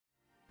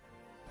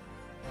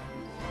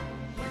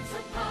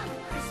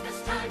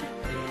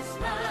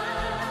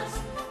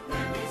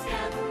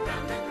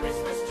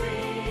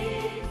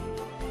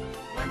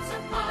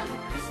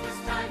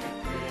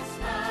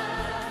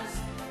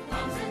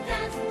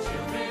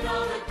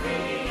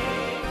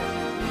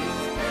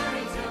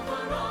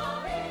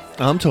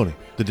I'm Tony,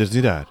 the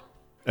Disney Dad,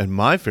 and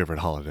my favorite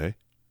holiday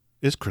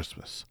is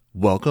Christmas.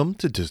 Welcome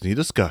to Disney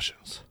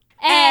Discussions.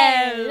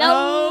 Aloha!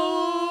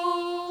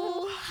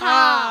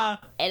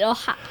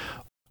 Aloha.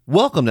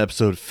 Welcome to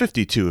episode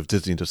 52 of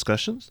Disney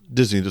Discussions.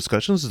 Disney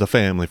Discussions is a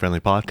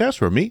family-friendly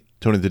podcast where me,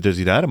 Tony the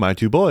Disney Dad, and my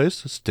two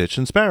boys, Stitch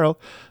and Sparrow,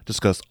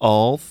 discuss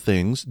all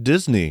things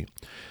Disney.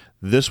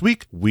 This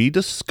week, we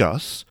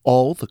discuss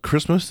all the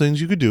Christmas things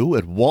you could do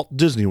at Walt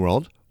Disney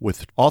World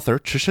with author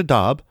Trisha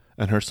Daub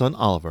and her son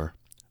Oliver.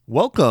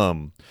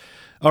 Welcome!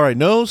 All right,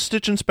 no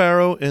Stitch and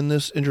Sparrow in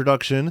this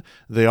introduction.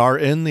 They are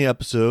in the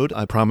episode.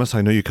 I promise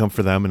I know you come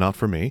for them and not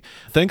for me.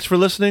 Thanks for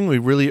listening. We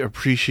really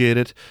appreciate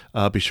it.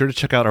 Be sure to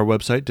check out our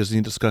website,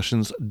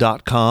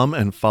 DisneyDiscussions.com,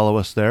 and follow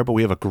us there. But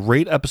we have a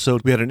great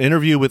episode. We had an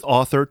interview with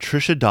author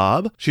Trisha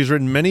Daub. She's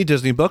written many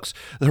Disney books.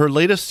 Her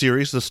latest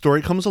series, The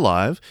Story Comes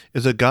Alive,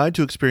 is a guide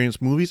to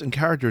experience movies and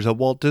characters at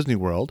Walt Disney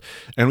World.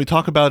 And we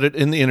talk about it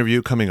in the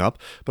interview coming up.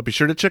 But be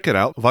sure to check it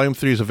out. Volume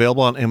 3 is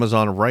available on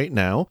Amazon right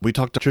now. We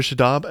talked to Trisha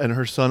Daub and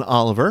her son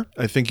Oliver.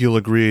 I think you'll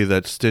agree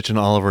that Stitch and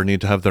Oliver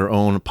need to have their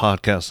own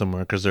podcast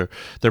somewhere because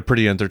they're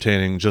pretty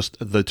entertaining, just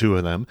the two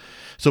of them.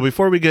 So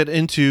before we get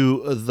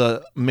into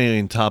the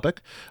main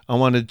topic, I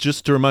wanted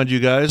just to remind you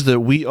guys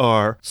that we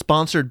are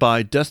sponsored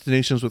by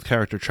Destinations with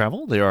Character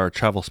Travel. They are our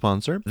travel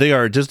sponsor. They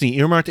are a Disney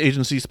earmarked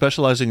agency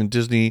specializing in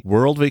Disney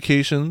World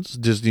vacations,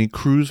 Disney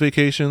cruise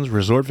vacations,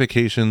 resort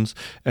vacations,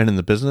 and in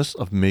the business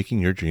of making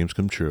your dreams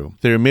come true.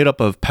 They are made up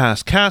of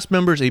past cast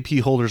members, AP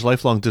holders,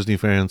 lifelong Disney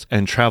fans,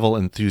 and travel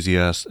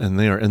enthusiasts,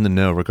 and they are in the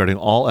know regarding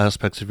all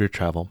aspects of your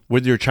travel.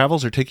 Whether your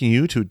travels are taking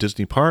you to a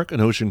Disney park, an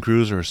ocean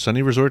cruise, or a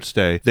sunny resort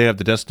stay, they have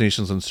the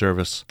destinations and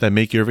service that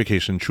make your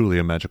vacation truly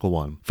a magical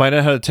one. Find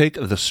out how to take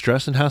the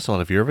stress and hassle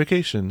out of your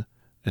vacation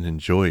and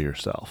enjoy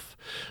yourself.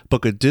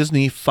 Book a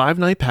Disney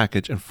 5-night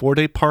package and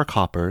 4-day park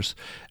hoppers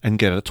and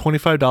get a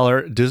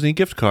 $25 Disney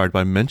gift card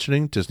by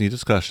mentioning Disney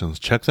Discussions.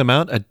 Check them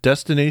out at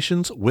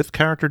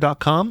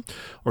destinationswithcharacter.com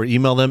or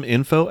email them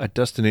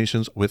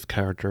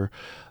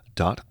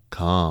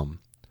info@destinationswithcharacter.com.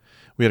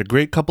 We had a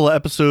great couple of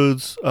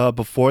episodes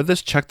before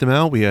this. Check them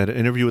out. We had an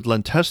interview with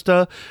Len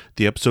Testa.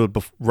 The episode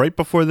right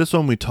before this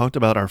one, we talked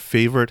about our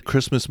favorite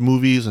Christmas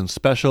movies and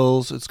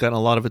specials. It's gotten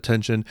a lot of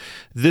attention.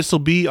 This will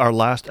be our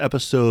last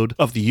episode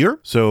of the year,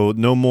 so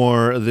no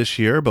more this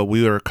year, but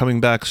we are coming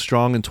back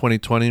strong in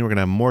 2020. We're going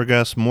to have more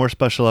guests, more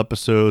special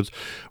episodes.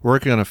 We're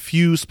working on a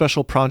few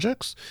special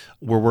projects.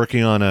 We're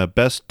working on a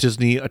Best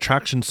Disney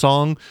Attraction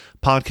Song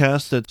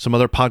podcast that some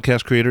other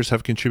podcast creators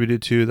have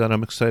contributed to that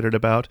I'm excited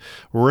about.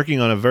 We're working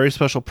on a very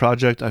special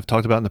project I've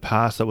talked about in the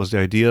past. That was the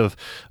idea of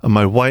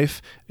my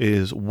wife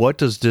is, what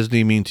does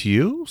Disney mean to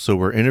you? So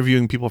we're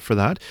interviewing people for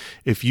that.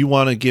 If you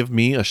want to give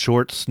me a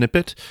short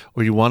snippet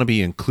or you want to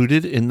be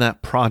included in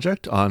that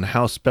project on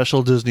how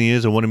special Disney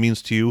is and what it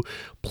means to you,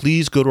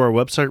 please go to our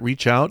website,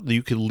 reach out.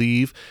 You can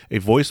leave a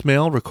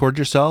voicemail, record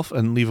yourself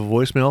and leave a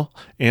voicemail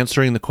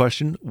answering the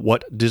question,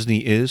 what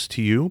Disney is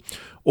to you.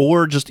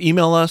 Or just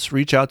email us,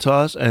 reach out to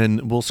us,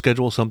 and we'll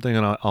schedule something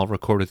and I'll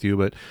record with you.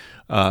 But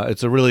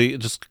it's a really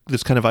just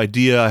this kind of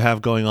idea I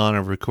have going on.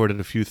 I've recorded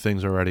a few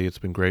things already. It's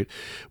been great.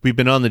 We've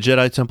been on the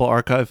Jedi Temple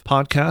Archive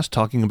podcast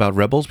talking about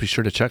Rebels. Be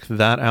sure to check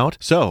that out.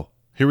 So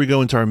here we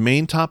go into our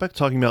main topic,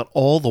 talking about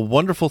all the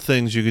wonderful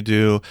things you could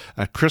do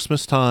at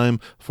Christmas time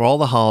for all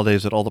the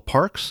holidays at all the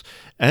parks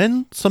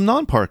and some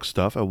non-park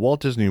stuff at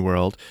Walt Disney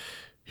World.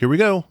 Here we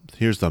go.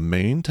 Here's the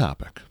main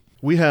topic.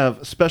 We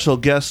have special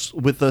guests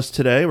with us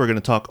today. We're going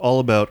to talk all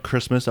about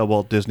Christmas at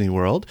Walt Disney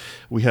World.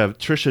 We have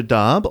Trisha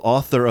Daub,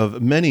 author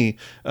of many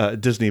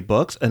Disney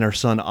books, and her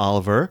son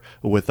Oliver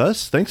with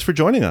us. Thanks for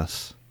joining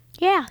us.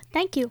 Yeah,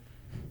 thank you.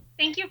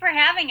 Thank you for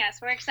having us.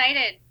 We're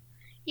excited.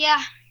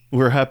 Yeah.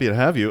 We're happy to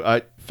have you.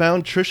 I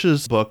found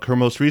Trisha's book, her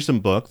most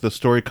recent book, The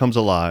Story Comes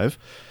Alive,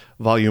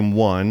 Volume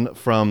 1,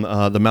 from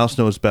the Mouse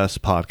Knows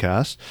Best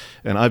podcast.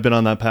 And I've been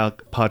on that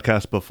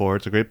podcast before.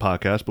 It's a great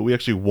podcast, but we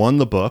actually won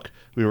the book.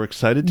 We were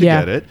excited to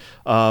get it.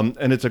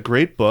 And it's a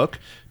great book.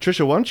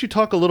 Trisha, why don't you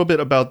talk a little bit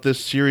about this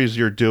series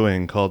you're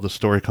doing called The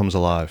Story Comes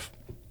Alive?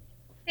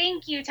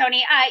 Thank you,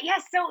 Tony.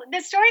 Yes, so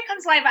The Story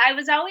Comes Alive. I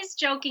was always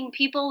joking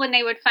people when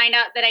they would find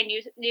out that I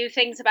knew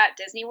things about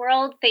Disney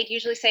World. They'd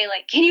usually say,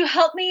 like, can you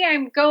help me?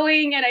 I'm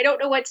going and I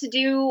don't know what to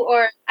do,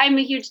 or I'm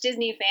a huge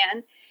Disney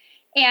fan.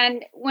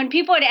 And when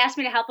people would ask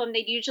me to help them,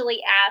 they'd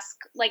usually ask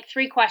like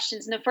 3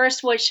 questions. And the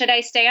first was, should I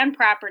stay on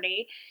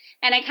property?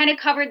 And I kind of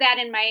covered that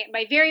in my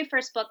very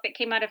first book that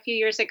came out a few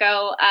years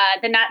ago,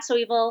 The Not So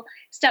Evil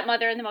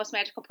Stepmother in the Most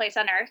Magical Place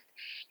on Earth.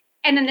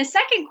 And then the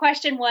second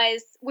question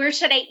was, where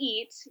should I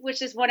eat?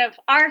 Which is one of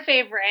our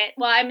favorite,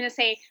 well, I'm going to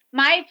say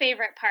my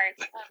favorite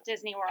parts of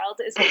Disney World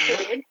is the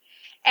food.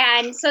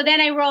 And so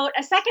then I wrote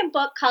a second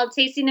book called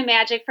Tasting the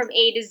Magic from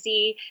A to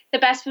Z, the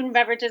best food and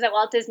beverages at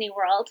Walt Disney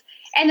World.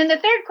 And then the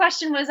third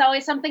question was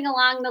always something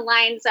along the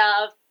lines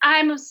of,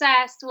 I'm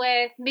obsessed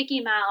with Mickey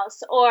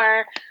Mouse,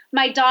 or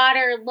my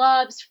daughter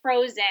loves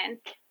Frozen.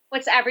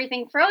 What's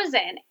everything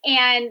Frozen?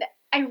 And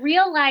I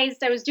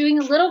realized I was doing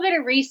a little bit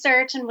of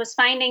research and was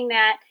finding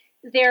that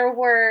there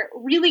were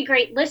really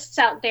great lists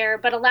out there,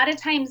 but a lot of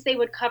times they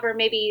would cover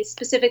maybe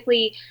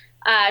specifically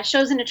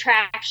shows and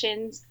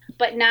attractions,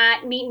 but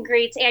not meet and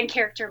greets and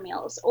character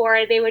meals.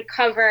 Or they would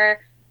cover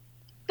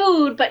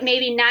food, but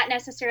maybe not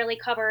necessarily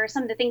cover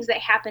some of the things that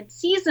happen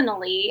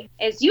seasonally.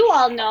 As you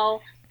all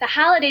know, the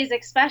holidays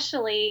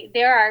especially,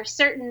 there are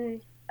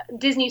certain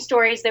Disney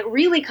stories that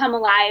really come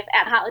alive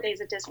at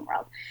holidays at Disney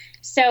World.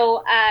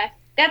 So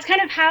that's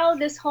kind of how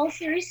this whole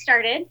series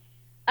started.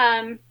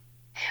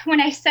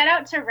 When I set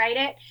out to write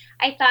it,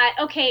 I thought,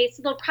 okay,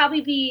 so there'll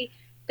probably be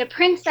the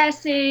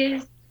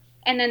princesses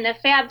and then the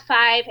Fab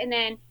Five and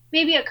then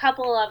maybe a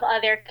couple of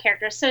other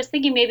characters. So I was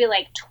thinking maybe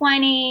like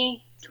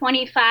 20,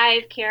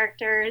 25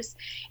 characters.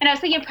 And I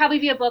was thinking it'd probably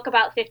be a book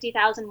about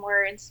 50,000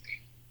 words.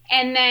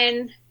 And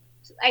then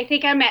I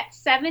think I'm at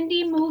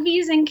 70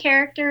 movies and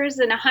characters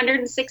and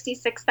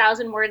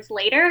 166,000 words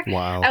later.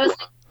 Wow. I was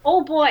like,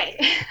 oh boy,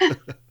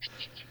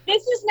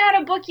 this is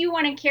not a book you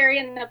want to carry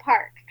in the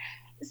park.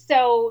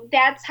 So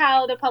that's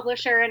how the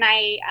publisher and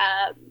I,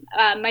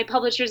 my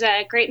publisher's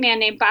a great man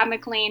named Bob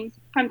McLean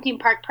from Theme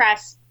Park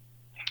Press.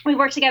 We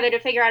worked together to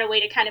figure out a way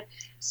to kind of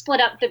split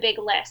up the big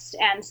list.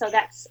 And so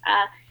that's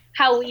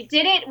how we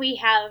did it. We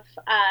have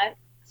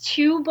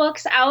 2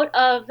 books out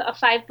of a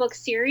 5-book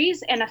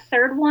series, and a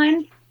third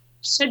one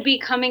should be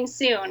coming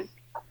soon.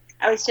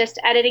 I was just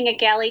editing a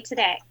galley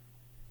today.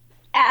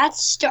 At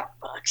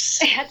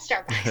Starbucks. At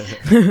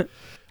Starbucks.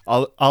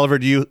 Oliver,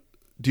 do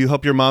you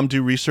help your mom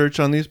do research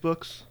on these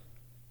books?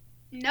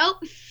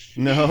 Nope.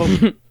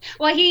 No?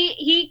 Well,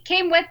 he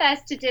came with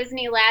us to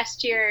Disney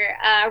last year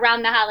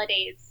around the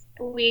holidays.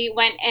 We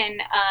went in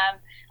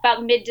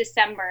about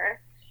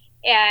mid-December,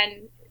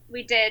 and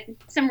we did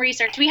some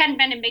research. We hadn't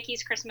been to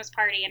Mickey's Christmas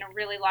party in a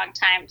really long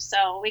time,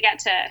 so we got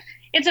to.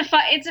 It's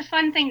a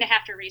fun thing to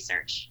have to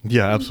research.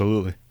 Yeah,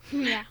 absolutely.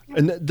 Yeah.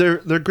 And they're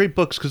great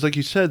books because, like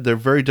you said, they're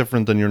very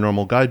different than your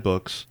normal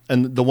guidebooks.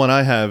 And the one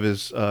I have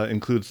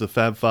includes the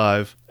Fab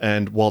Five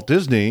and Walt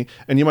Disney.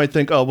 And you might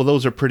think, oh, well,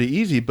 those are pretty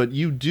easy. But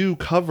you do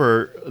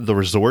cover the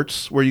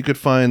resorts where you could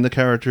find the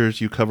characters.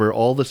 You cover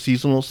all the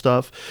seasonal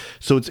stuff.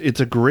 So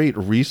it's a great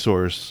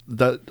resource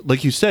that,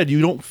 like you said,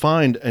 you don't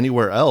find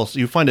anywhere else.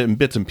 You find it in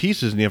bits and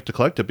pieces and you have to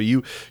collect it. But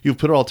you've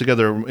put it all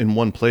together in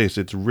one place.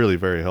 It's really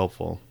very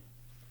helpful.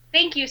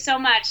 Thank you so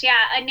much. Yeah,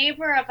 a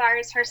neighbor of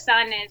ours, her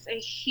son is a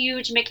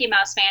huge Mickey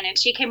Mouse fan, and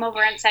she came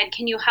over and said,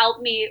 can you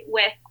help me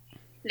with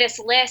this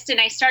list? And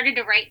I started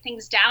to write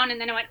things down,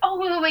 and then I went,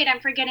 oh, wait, I'm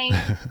forgetting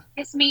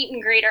this meet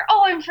and greet, or,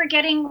 oh, I'm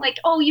forgetting, like,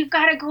 oh, you've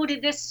got to go to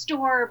this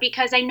store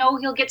because I know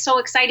he'll get so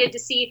excited to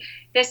see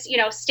this,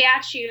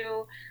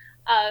 statue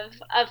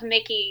of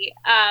Mickey.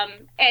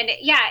 And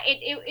yeah,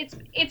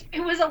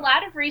 it was a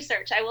lot of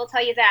research, I will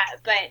tell you that,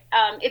 but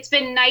it's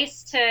been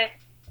nice to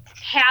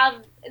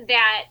have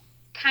that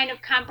kind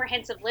of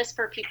comprehensive list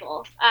for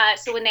people.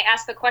 So when they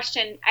ask the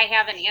question, I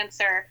have an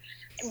answer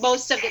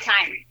most of the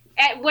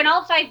time. When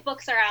all 5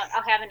 books are out,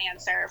 I'll have an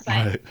answer.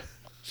 But Right.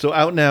 So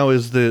out now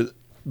is the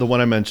one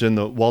I mentioned,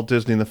 the Walt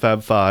Disney and the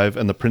Fab Five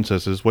and the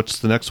Princesses. What's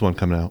the next one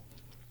coming out?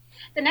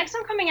 the next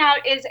one coming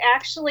out is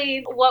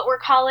actually what we're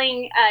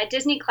calling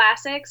Disney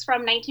Classics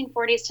from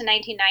 1940s to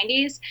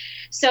 1990s.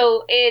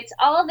 So it's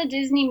all the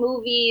Disney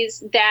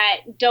movies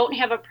that don't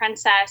have a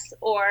princess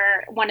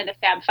or one of the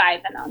Fab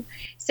Five in them.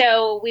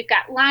 So we've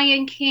got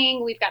Lion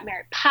King, we've got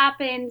Mary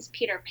Poppins,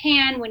 Peter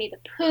Pan, Winnie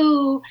the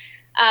Pooh,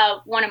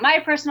 one of my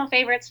personal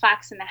favorites,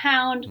 Fox and the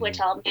Hound, which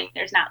I'll admit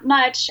there's not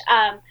much,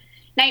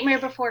 Nightmare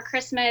Before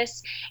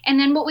Christmas. And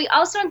then what we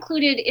also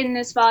included in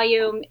this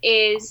volume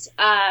is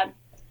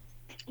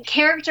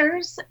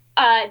characters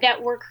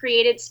that were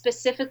created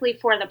specifically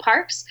for the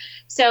parks.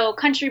 So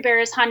Country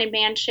Bears, Haunted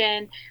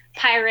Mansion,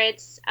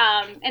 Pirates.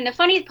 And the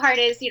funny part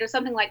is,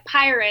 something like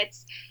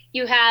Pirates,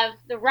 you have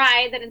the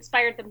ride that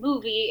inspired the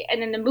movie, and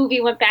then the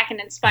movie went back and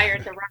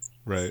inspired the ride.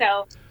 Right.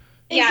 So,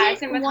 yeah,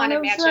 same with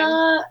Haunted Mansion. One of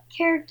the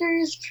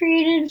characters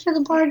created for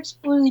the parks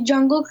was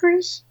Jungle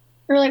Cruise,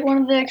 or like one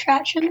of the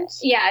attractions.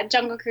 Yeah,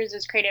 Jungle Cruise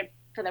was created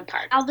for the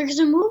park. Now there's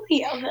a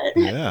movie of it.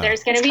 Yeah.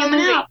 There's going to It's be a coming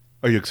movie. out.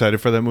 Are you excited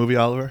for that movie,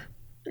 Oliver?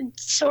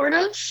 Sort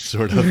of.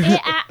 Sort of.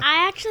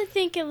 I actually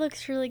think it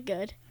looks really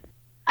good.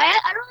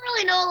 I don't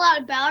really know a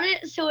lot about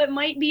it, so it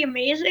might be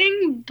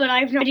amazing, but I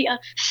have no idea.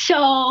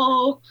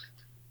 So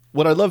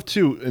What I love,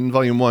 too, in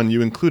Volume 1,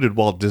 you included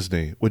Walt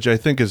Disney, which I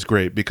think is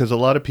great because a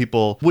lot of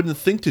people wouldn't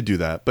think to do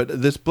that.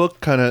 But this book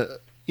kind of,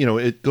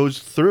 it goes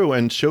through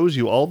and shows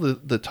you all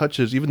the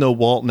touches, even though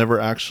Walt never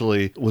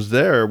actually was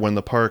there when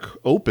the park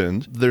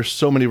opened. There's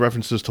so many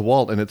references to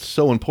Walt, and it's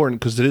so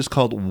important because it is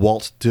called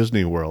Walt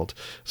Disney World.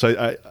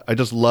 So I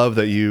just love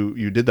that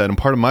you did that. And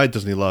part of my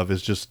Disney love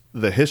is just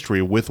the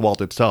history with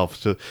Walt itself.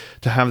 So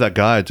to have that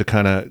guide to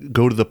kind of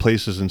go to the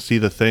places and see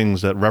the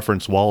things that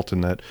reference Walt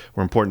and that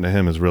were important to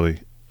him is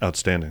really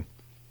outstanding.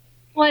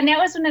 Well, and that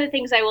was one of the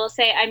things I will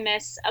say I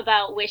miss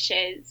about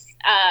Wishes.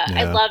 Yeah.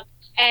 I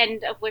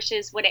end of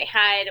Wishes when it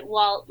had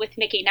Walt with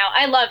Mickey. Now,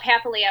 I love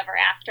Happily Ever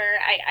After.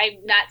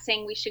 I'm not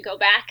saying we should go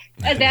back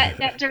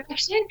that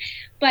direction,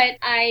 but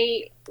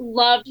I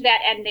loved that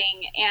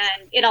ending,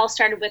 and it all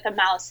started with a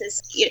mouse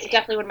is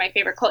definitely one of my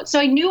favorite quotes. So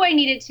I knew I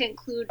needed to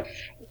include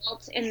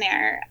Walt in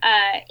there.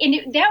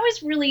 That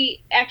was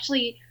really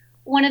actually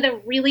one of the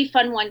really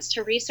fun ones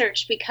to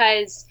research,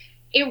 because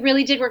it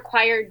really did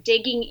require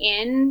digging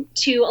in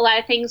to a lot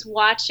of things,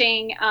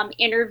 watching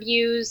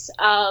interviews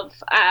of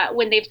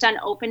when they've done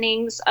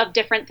openings of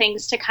different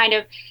things to kind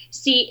of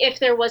see if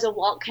there was a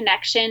Walt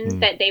connection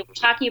that they were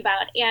talking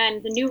about.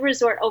 And the new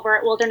resort over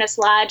at Wilderness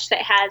Lodge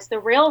that has the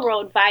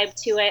railroad vibe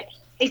to it,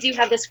 they do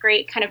have this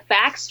great kind of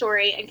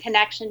backstory and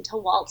connection to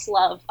Walt's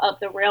love of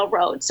the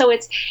railroad. So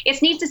it's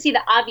neat to see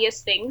the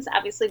obvious things,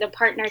 obviously the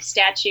partner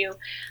statue,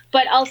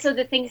 but also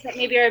the things that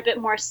maybe are a bit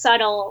more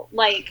subtle,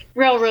 like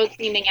railroad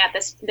theming at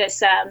this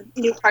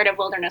new part of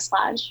Wilderness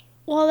Lodge.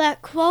 Well,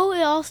 that quote,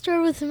 "it all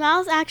started with a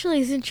mouse,"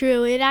 actually isn't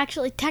true. It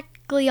actually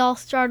technically all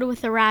started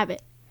with a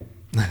rabbit.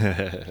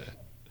 But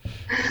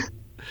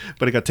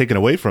it got taken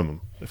away from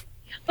him.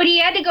 But he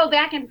had to go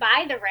back and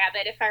buy the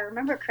rabbit, if I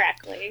remember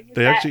correctly.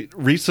 They actually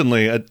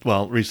recently, in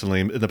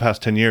the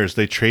past 10 years,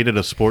 they traded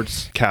a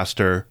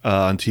sportscaster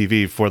on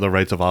TV for the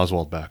rights of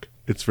Oswald back.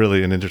 It's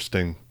really an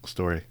interesting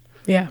story.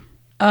 Yeah.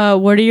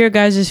 What are your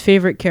guys'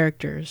 favorite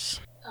characters?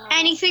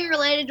 Anything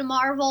related to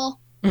Marvel.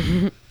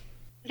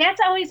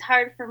 That's always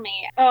hard for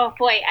me. Oh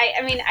boy,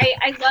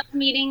 I love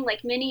meeting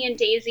like Minnie and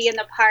Daisy in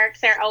the park.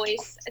 They're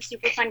always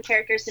super fun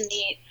characters to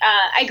meet.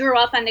 I grew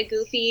up on the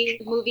Goofy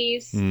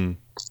movies.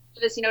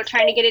 Was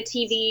trying to get a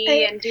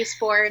TV and do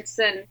sports,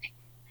 and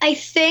I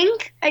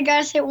think I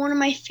gotta say one of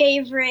my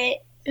favorite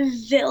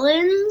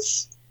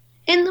villains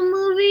in the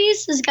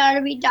movies has got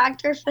to be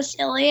Dr.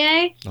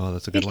 Facilier. Oh,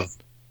 that's a good one.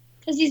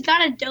 Because he's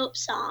got a dope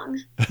song.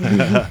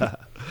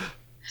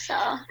 So,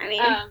 I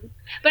mean.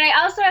 But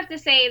I also have to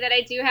say that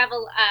I do have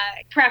a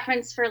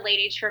preference for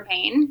Lady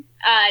Tremaine,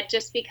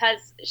 just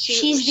because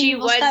she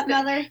was the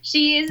stepmother.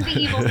 She is the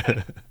evil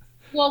stepmother.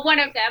 Well, one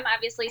of them,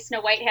 obviously,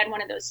 Snow White had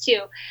one of those too.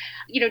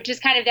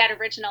 Just kind of that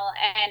original.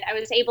 And I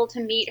was able to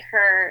meet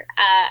her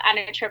on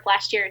a trip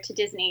last year to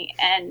Disney,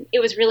 and it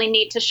was really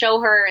neat to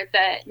show her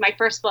my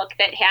first book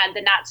that had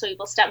the not so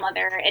evil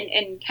stepmother,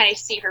 and kind of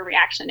see her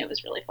reaction. It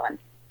was really fun.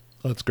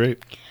 That's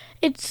great.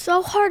 It's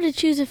so hard to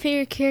choose a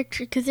favorite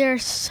character because there are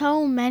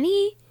so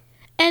many,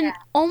 and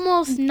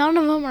almost none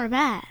of them are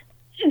bad.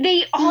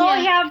 They all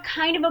have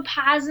kind of a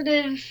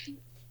positive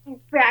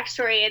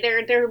backstory.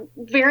 They're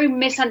very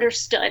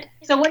misunderstood.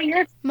 So what are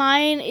your...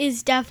 Mine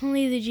is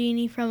definitely the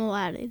genie from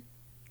Aladdin.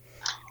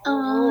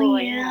 Oh,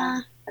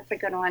 yeah. That's a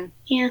good one.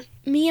 Yeah.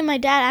 Me and my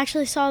dad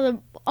actually saw the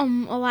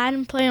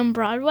Aladdin play on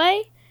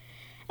Broadway,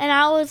 and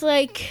I was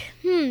like,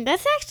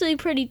 that's actually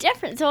pretty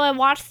different. So I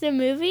watched the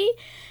movie,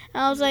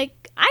 and I was like,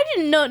 I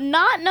didn't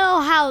not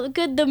know how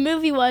good the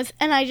movie was,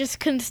 and I just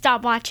couldn't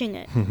stop watching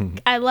it.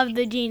 I love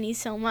the genie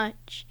so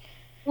much.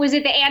 Was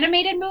it the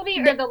animated movie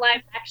or the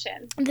live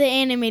action? The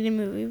animated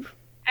movie.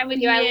 I'm with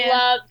you. Yeah. I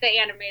love the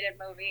animated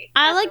movie.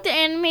 I like the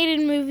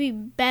animated movie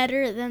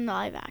better than the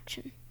live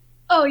action.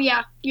 Oh,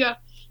 yeah. Yeah.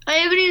 I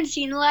haven't even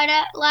seen live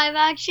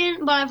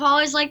action, but I've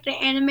always liked the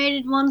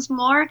animated ones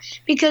more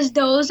because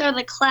those are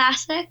the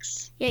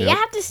classics. Yeah, Yep. you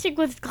have to stick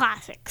with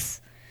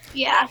classics.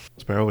 Yeah.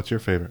 Sparrow, what's your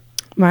favorite?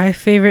 My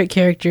favorite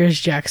character is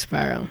Jack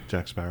Sparrow.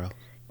 Jack Sparrow.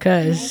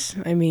 Because,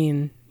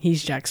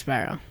 he's Jack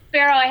Sparrow.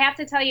 Sparrow, I have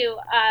to tell you,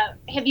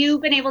 have you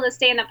been able to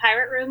stay in the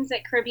pirate rooms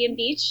at Caribbean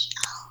Beach?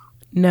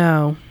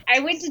 No. I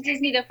went to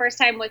Disney the first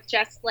time with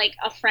just like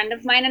a friend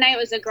of mine and I. It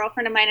was a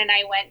girlfriend of mine and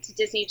I went to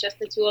Disney, just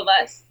the two of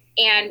us.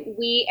 And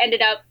we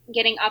ended up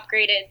getting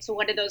upgraded to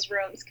one of those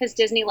rooms because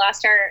Disney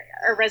lost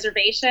our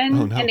reservation.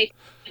 Oh, no. And they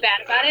felt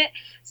bad about it.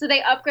 So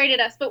they upgraded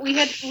us, but we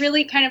had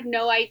really kind of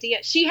no idea.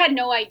 She had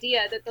no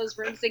idea that those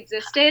rooms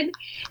existed.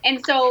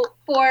 And so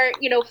for,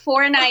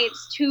 4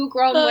 nights, 2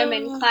 grown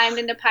women climbed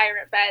into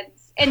pirate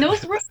beds. And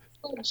those were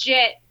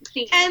legit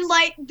things. And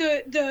like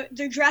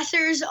the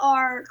dressers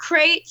are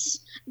crates,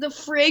 the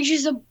fridge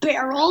is a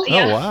barrel.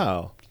 Oh, wow.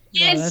 Wow,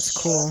 that's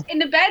cool. And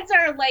the beds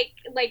are like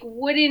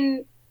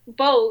wooden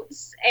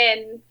boats,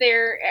 and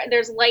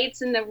there's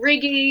lights in the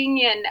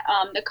rigging, and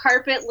the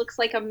carpet looks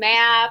like a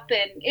map,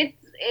 and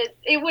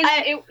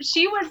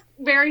she was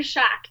very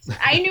shocked.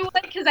 I knew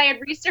it because I had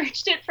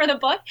researched it for the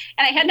book,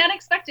 and I had not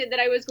expected that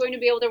I was going to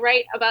be able to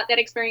write about that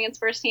experience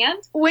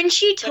firsthand. When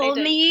she told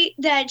me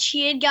that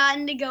she had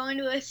gotten to go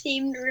into a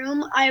themed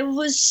room, I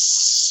was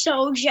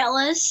so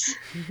jealous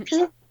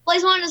because I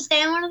always wanted to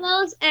stay in one of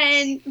those.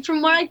 And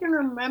from what I can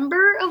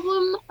remember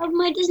of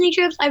my Disney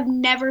trips, I've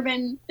never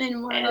been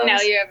in one of those.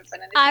 No, you haven't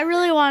been in it. I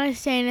really want to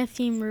stay in a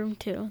theme room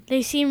too.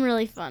 They seem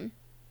really fun.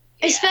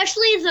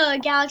 Especially the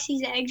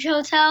Galaxy's Edge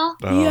Hotel.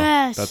 Oh,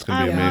 Yes, that's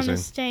going to be I want to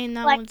amazing. stay in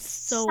that Like, one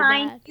so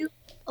sign bad. you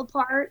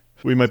apart.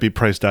 We might be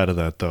priced out of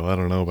that, though. I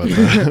don't know about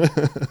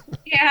that.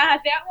 Yeah,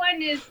 that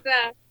one is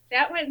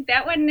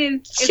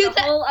Two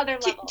a whole other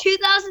level. $2,000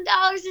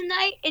 a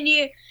night,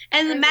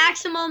 and the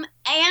maximum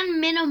and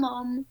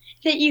minimum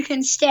that you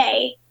can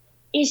stay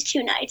is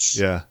 2 nights.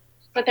 Yeah.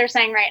 what they're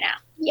saying right now.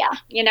 Yeah.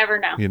 You never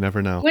know. You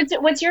never know.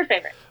 What's your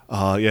favorite?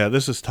 Yeah,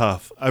 this is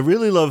tough. I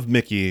really love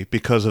Mickey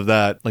because of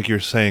that. Like you're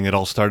saying, it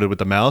all started with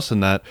the mouse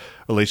and that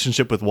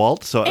relationship with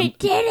Walt. So It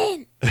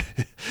didn't.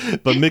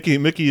 but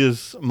Mickey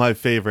is my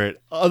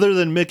favorite. Other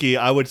than Mickey,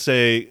 I would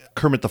say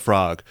Kermit the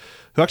Frog,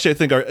 who actually I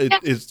think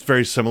is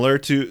very similar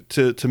to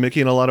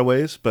Mickey in a lot of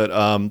ways. But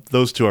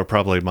those two are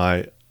probably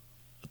my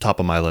top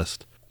of my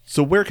list.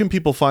 So where can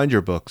people find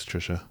your books,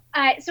 Trisha?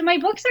 So my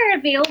books are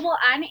available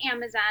on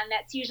Amazon.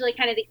 That's usually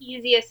kind of the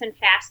easiest and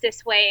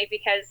fastest way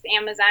because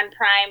Amazon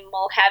Prime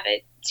will have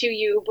it to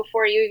you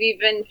before you've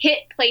even hit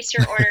place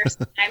your order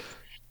sometimes.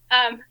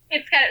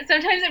 It's kind of,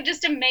 sometimes I'm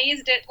just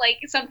amazed at like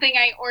something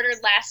I ordered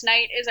last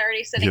night is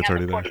already sitting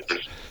on the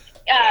porch.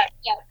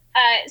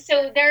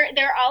 So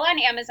they're all on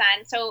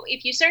Amazon. So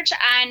if you search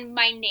on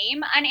my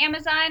name on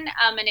Amazon,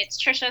 and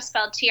it's Trisha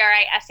spelled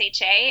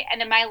Trisha,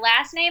 and then my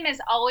last name is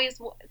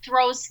always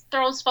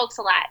throws folks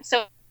a lot.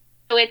 So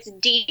it's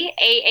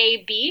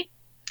Daab.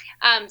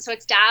 So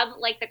it's Daab,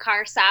 like the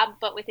car Saab,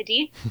 but with a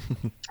D.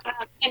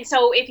 And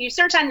so if you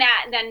search on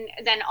that,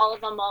 then all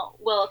of them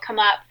will come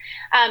up.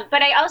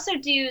 But I also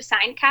do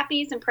signed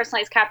copies and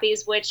personalized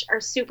copies, which are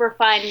super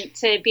fun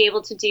to be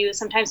able to do.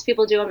 Sometimes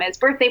people do them as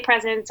birthday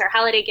presents or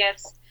holiday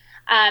gifts.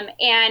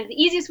 And the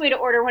easiest way to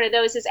order one of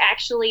those is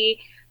actually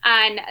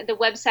on the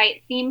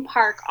website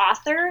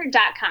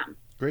themeparkauthor.com.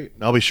 Great.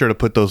 I'll be sure to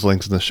put those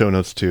links in the show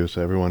notes too, so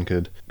everyone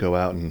could go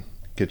out and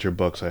get your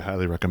books. I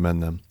highly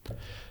recommend them.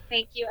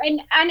 Thank you.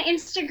 And on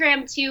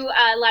Instagram too,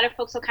 a lot of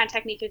folks will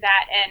contact me through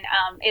that, and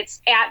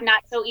it's at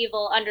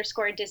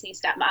 @notsoevil_Disney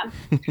stepmom.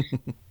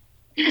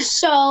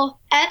 So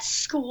at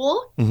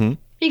school, Mm-hmm.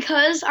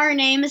 because our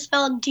name is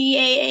spelled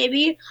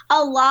Daab,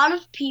 a lot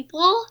of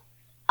people,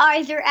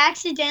 either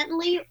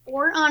accidentally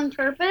or on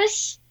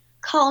purpose,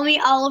 call me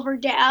Oliver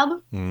Dab.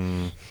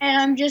 Mm,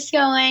 And I'm just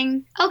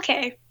going,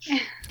 okay.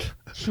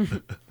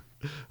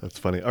 that's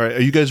funny. All right,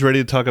 are you guys ready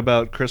to talk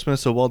about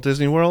Christmas at Walt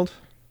Disney World?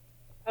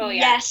 Oh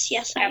yeah,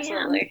 Yes, I am.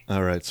 absolutely.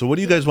 All right. So what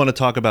do you guys want to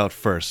talk about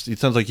first? It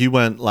sounds like you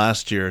went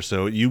last year,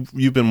 so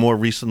you've been more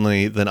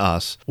recently than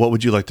us. What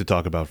would you like to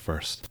talk about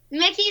first?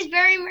 Mickey's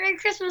Very Merry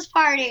Christmas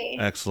Party.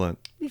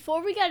 Excellent.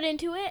 Before we get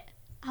into it,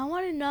 I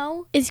want to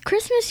know, is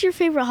Christmas your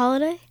favorite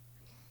holiday?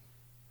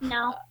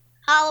 No.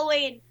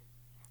 Halloween.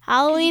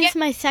 Halloween's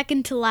my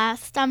second to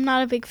last. I'm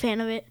not a big fan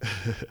of it.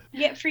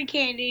 Get free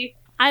candy.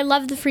 I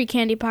love the free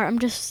candy part. I'm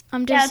just a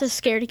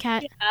scaredy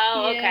cat.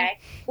 Oh, Yeah. okay.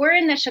 We're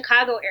in the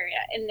Chicago area,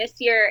 and this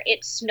year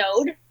it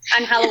snowed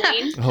on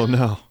Halloween. Oh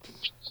no.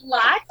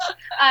 Lot.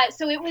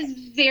 So it was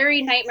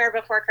very nightmare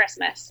before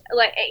Christmas.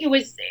 Like it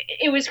was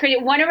crazy.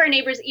 One of our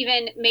neighbors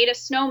even made a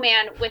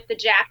snowman with the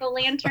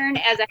jack-o'-lantern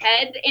as a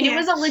head, and it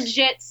was a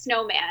legit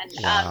snowman.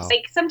 Wow.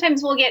 Like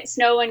sometimes we'll get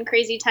snow in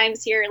crazy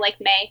times here, like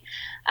May,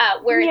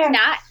 where it's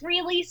not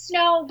really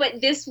snow,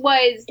 but this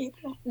was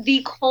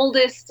the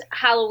coldest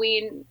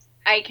Halloween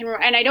I can,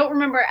 and I don't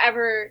remember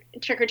ever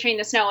trick-or-treating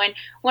the snow. And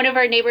one of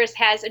our neighbors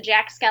has a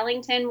Jack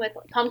Skellington with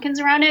pumpkins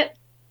around it,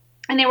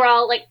 and they were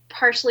all like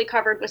partially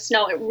covered with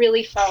snow. It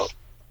really felt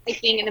like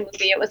being in the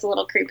movie. It was a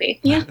little creepy.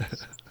 Yeah.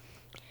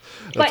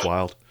 That's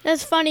wild.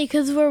 That's funny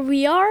because where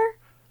we are,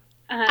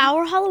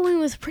 our Halloween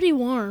was pretty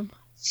warm.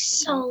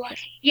 So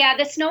lucky. Yeah,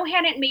 the snow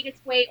hadn't made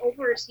its way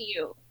over to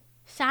you.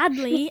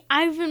 Sadly,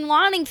 I've been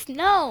wanting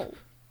snow.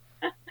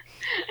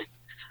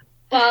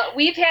 Well,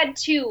 we've had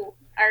two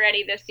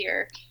already this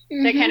year.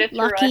 That kind of threw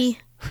Lucky.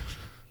 us.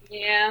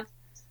 Yeah.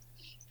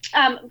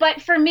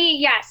 But for me,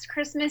 yes,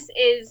 Christmas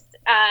is,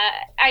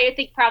 I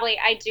think probably,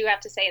 I do have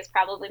to say, is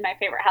probably my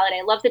favorite holiday.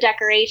 I love the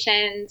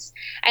decorations.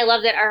 I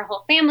love that our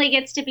whole family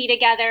gets to be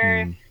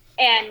together,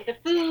 and the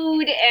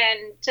food,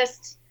 and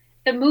just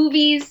the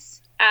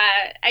movies,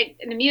 and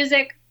the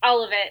music,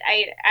 all of it.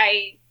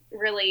 I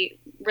really,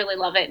 really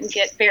love it and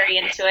get very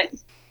into it.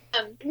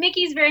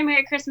 Mickey's Very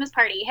Merry Christmas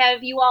Party.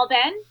 Have you all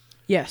been?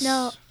 Yes.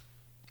 No,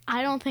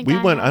 I don't think We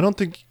I went. have. I don't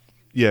think.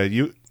 Yeah,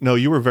 you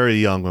were very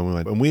young when we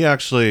went, and we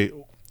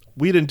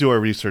didn't do our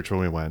research when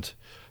we went.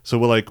 So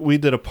we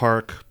did a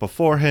park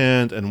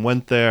beforehand and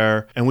went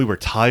there, and we were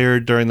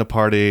tired during the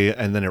party,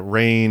 and then it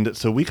rained,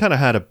 so we kind of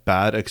had a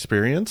bad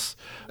experience,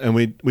 and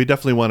we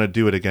definitely want to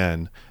do it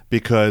again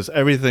because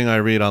everything I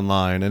read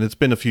online, and it's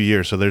been a few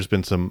years, so there's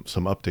been some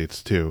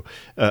updates too.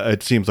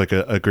 It seems like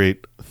a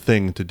great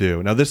thing to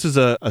do. Now this is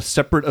a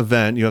separate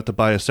event. You have to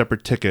buy a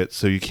separate ticket,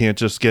 so you can't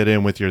just get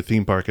in with your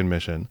theme park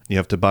admission. You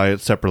have to buy it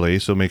separately,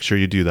 so make sure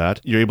you do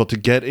that. You're able to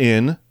get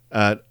in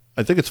at,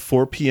 I think it's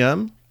 4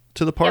 p.m.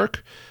 to the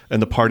park,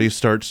 and the party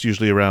starts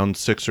usually around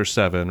 6 or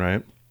 7,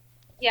 right?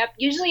 Yep,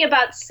 usually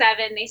about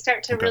 7. They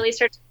start to really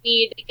start to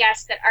weed the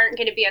guests that aren't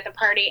going to be at the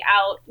party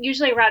out.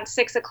 Usually around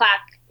 6 o'clock.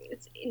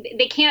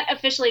 They can't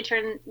officially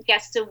turn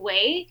guests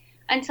away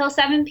until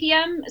 7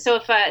 p.m. So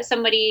if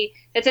somebody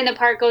that's in the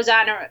park goes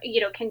on, or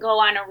can go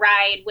on a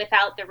ride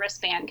without the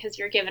wristband, because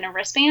you're given a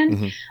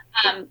wristband.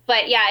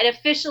 But yeah, it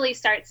officially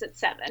starts at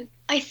 7.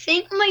 I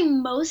think my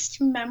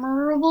most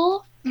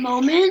memorable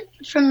moment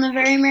from the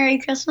Very Merry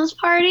Christmas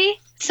Party.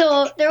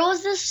 So there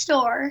was this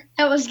store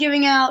that was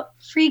giving out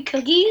free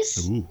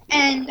cookies, Ooh.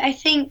 and I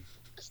think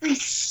free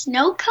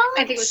snow cones.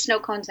 I think it was snow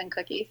cones and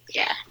cookies.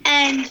 Yeah.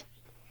 And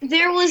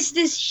there was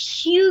this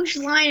huge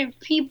line of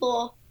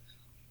people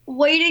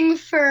waiting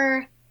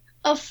for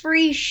a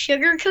free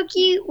sugar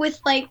cookie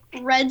with like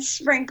red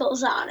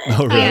sprinkles on it.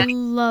 Oh, I really?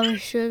 love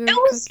sugar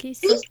cookies.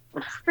 It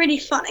was pretty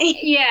funny.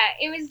 Yeah,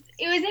 it was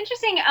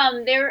interesting.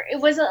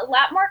 It was a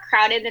lot more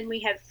crowded than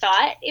we had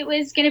thought it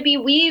was going to be.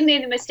 We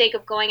made the mistake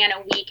of going on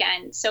a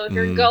weekend, so if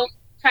you're going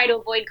try to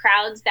avoid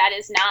crowds, that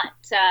is not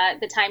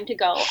the time to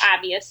go,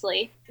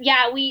 obviously.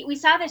 Yeah, we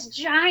saw this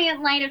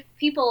giant line of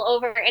people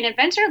over in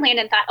Adventureland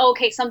and thought, oh,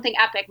 okay, something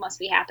epic must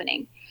be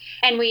happening.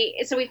 And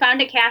we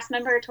found a cast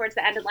member towards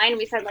the end of the line, and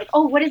we said, like,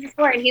 oh, what is this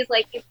for? And he's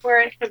like, it's for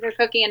a sugar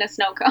cookie and a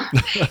snow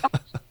cone.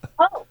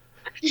 Oh.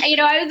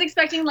 I was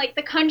expecting, like,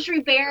 the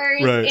country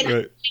bears,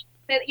 Right.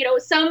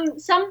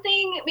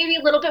 Something maybe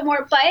a little bit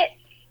more, but,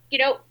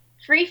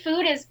 free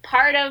food is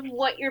part of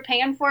what you're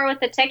paying for with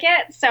the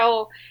ticket,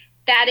 so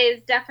that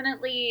is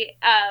definitely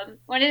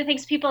one of the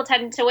things people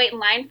tend to wait in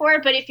line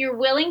for. But if you're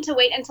willing to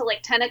wait until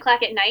like 10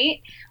 o'clock at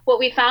night, what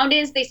we found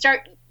is they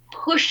start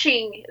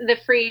pushing the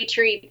free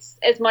treats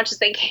as much as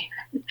they can.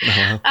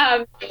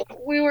 Uh-huh.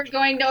 We were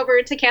going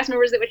over to cast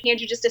members that would hand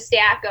you just a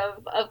stack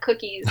of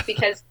cookies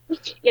because,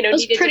 needed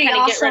to kind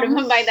of get rid of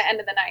them by the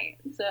end of the night.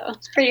 So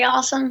It's pretty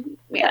awesome.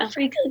 Yeah.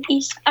 Free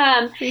cookies.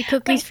 Free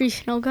cookies, free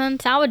snow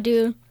cones. I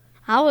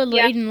would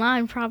wait in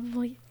line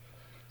probably.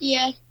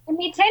 Yeah. And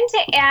they tend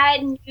to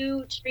add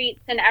new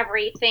treats and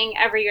everything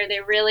every year. They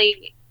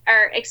really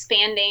are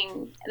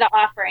expanding the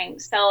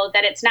offerings so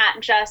that it's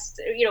not just,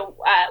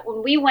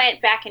 when we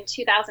went back in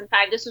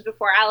 2005, this was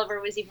before Oliver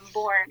was even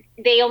born,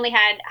 they only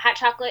had hot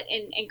chocolate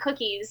and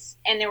cookies,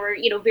 and there were,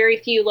 very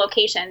few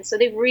locations. So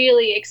they've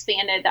really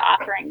expanded the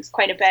offerings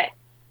quite a bit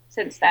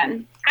since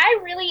then. I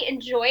really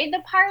enjoyed the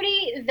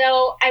party,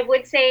 though I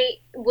would say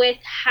with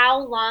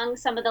how long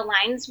some of the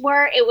lines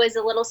were, it was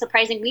a little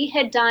surprising. We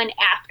had done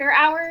after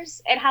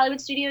hours at Hollywood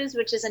Studios,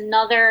 which is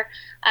another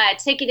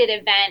ticketed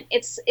event.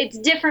 It's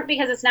different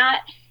because it's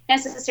not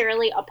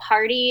necessarily a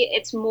party.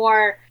 It's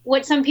more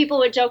what some people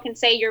would joke and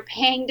say, you're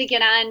paying to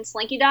get on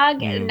Slinky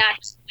Dog and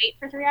not just wait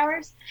for 3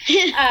 hours.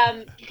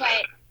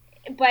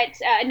 But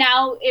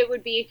now it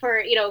would be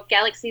for,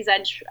 Galaxy's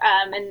Edge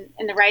and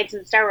the rides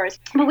in Star Wars.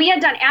 But we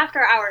had done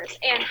after hours,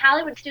 and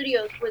Hollywood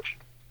Studios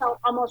felt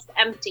almost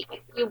empty.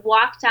 You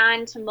walked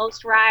on to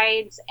most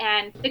rides,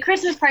 and the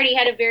Christmas party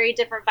had a very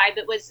different vibe.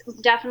 It was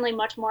definitely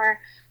much more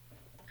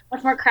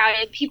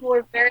crowded. People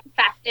were very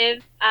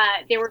festive.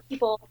 There were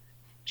people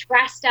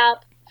dressed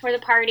up for the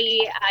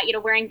party,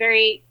 wearing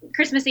very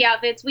Christmassy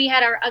outfits. We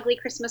had our ugly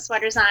Christmas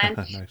sweaters on.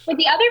 Nice. But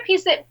the other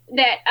piece that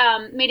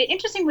made it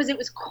interesting was it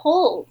was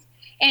cold.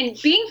 And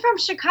being from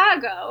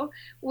Chicago,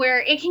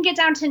 where it can get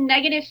down to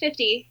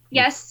 -50,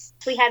 yes,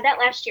 we had that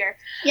last year.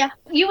 Yeah.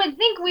 You would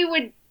think we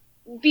would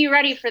be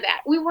ready for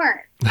that. We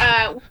weren't.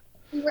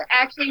 We were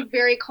actually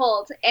very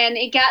cold. And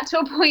it got to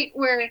a point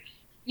where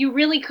you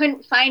really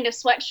couldn't find a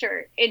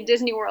sweatshirt in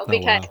Disney World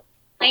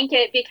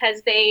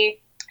because they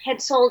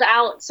had sold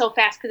out so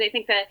fast because I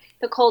think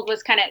the cold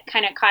was kind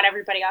of caught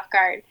everybody off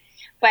guard.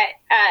 But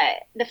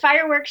the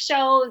fireworks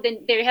show,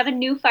 they have a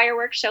new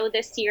fireworks show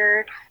this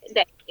year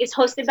that is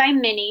hosted by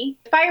Minnie.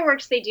 The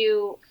fireworks they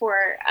do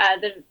for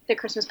the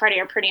Christmas party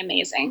are pretty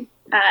amazing.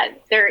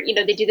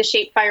 They do the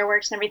shape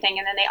fireworks and everything,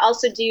 and then they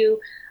also do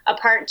a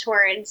part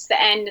towards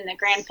the end in the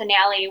grand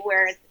finale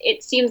where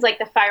it seems like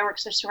the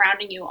fireworks are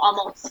surrounding you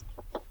almost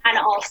on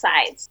all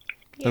sides.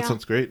 That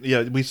sounds great.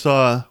 Yeah,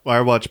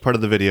 I watched part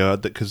of the video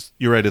because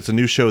you're right. It's a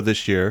new show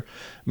this year,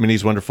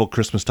 Minnie's Wonderful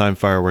Christmas Time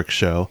Fireworks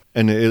Show.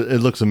 And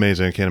it looks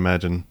amazing. I can't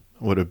imagine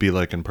what it would be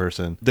like in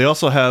person. They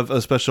also have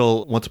a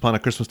special Once Upon a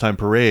Christmas Time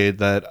parade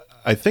that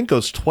I think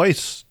goes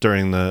twice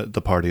during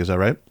the party. Is that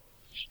right?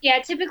 Yeah,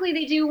 typically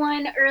they do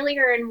one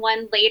earlier and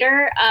one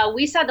later.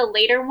 We saw the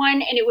later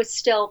one and it was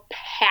still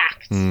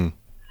packed.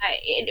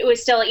 It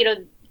was still,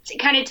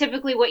 kind of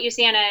typically what you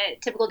see on a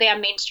typical day on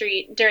Main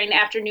Street during the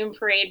afternoon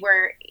parade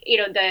where,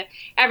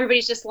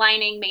 everybody's just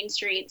lining Main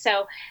Street.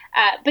 So,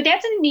 but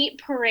that's a neat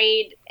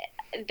parade.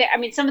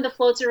 Some of the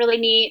floats are really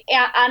neat.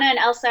 Anna and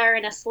Elsa are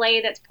in a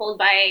sleigh that's pulled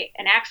by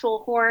an actual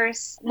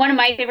horse. One of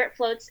my favorite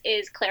floats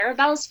is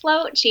Clarabelle's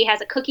float. She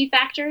has a cookie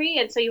factory,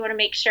 and so you want to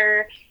make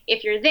sure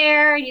if you're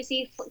there and you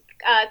see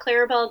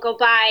Clarabelle go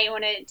by, you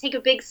want to take a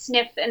big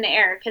sniff in the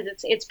air because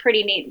it's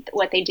pretty neat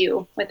what they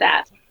do with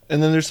that.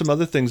 And then there's some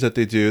other things that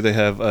they do. They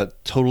have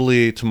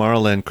Totally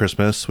Tomorrowland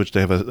Christmas, which they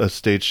have a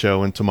stage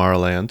show in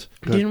Tomorrowland.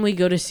 Didn't we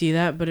go to see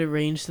that, but it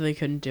rained, so they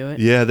couldn't do it?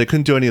 Yeah, they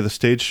couldn't do any of the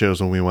stage shows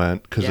when we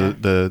went because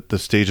the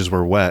stages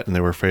were wet and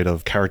they were afraid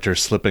of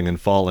characters slipping and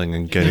falling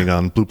and getting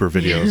on blooper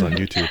videos on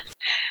YouTube.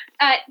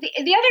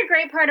 The other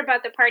great part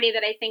about the party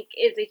that I think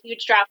is a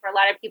huge draw for a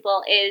lot of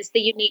people is the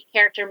unique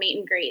character meet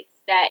and greets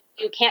that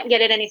you can't get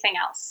at anything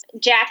else.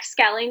 Jack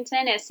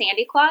Skellington as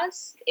Santa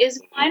Claus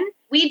is one.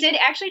 We did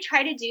actually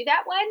try to do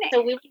that one.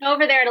 So we went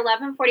over there at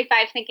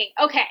 11:45 thinking,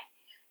 okay,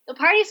 the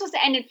party's supposed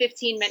to end in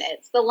 15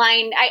 minutes. The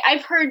line,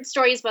 I've heard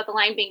stories about the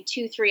line being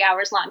 2-3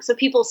 hours long. So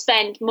people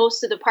spend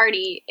most of the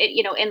party,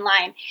 in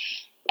line.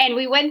 And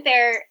we went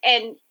there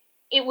and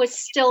it was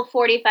still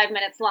 45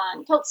 minutes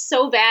long. Felt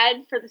so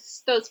bad for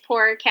those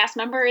poor cast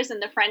members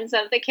and the friends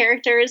of the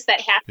characters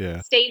that have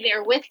to stay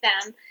there with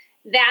them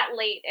that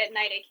late at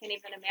night. I can't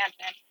even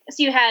imagine.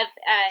 So you have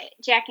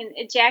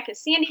Jack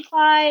as Sandy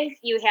Claus.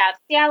 You have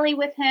Sally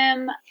with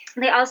him.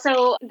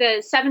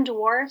 The seven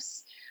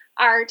dwarfs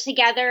are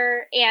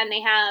together, and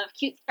they have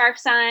cute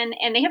scarves on,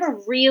 and they have a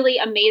really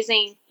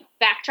amazing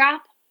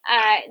backdrop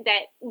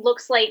that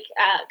looks like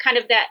kind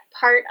of that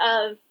part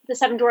of the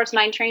Seven Dwarfs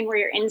Mine Train where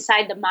you're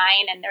inside the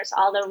mine and there's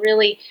all the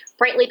really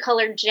brightly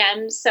colored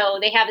gems. So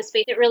they have a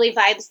space that really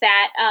vibes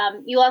that.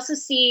 You also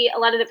see a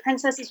lot of the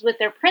princesses with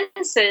their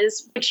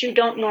princes, which you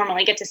don't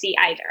normally get to see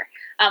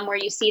either, where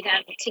you see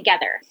them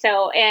together.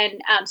 So,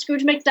 and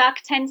Scrooge McDuck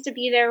tends to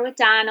be there with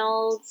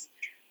Donald.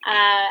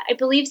 I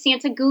believe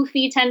Santa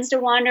Goofy tends to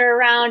wander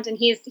around, and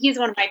he's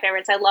one of my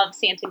favorites. I love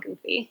Santa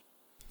Goofy.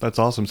 That's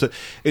awesome. So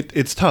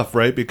it's tough,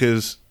 right?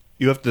 Because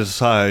you have to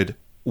decide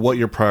what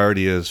your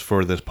priority is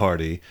for this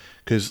party.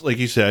 Because like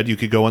you said, you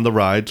could go on the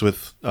rides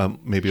with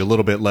maybe a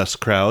little bit less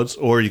crowds,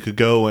 or you could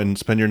go and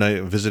spend your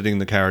night visiting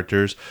the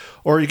characters,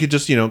 or you could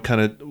just,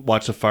 kind of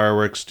watch the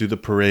fireworks, do the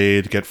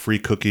parade, get free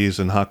cookies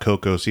and hot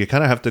cocoa. So you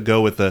kind of have to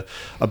go with a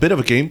bit of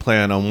a game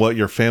plan on what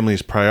your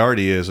family's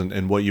priority is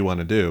and what you want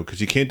to do, because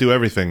you can't do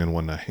everything in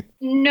one night.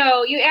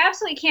 No, you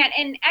absolutely can't.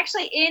 And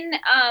actually in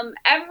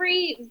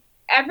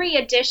every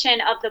edition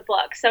of the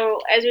book.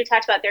 So as we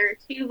talked about, there are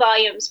 2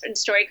 volumes when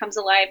Story Comes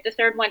Alive. The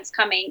third one's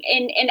coming.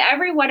 In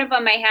every one of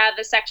them, I have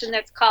a section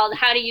that's called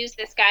How to Use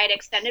This Guide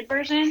Extended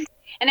Version.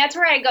 And that's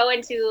where I go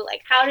into,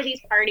 like, how do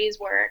these parties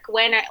work?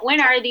 When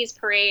are these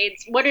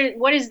parades? What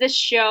is this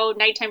show,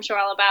 nighttime show,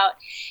 all about?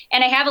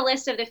 And I have a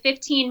list of the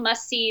 15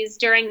 must-sees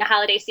during the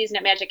holiday season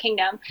at Magic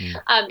Kingdom.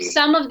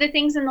 Some of the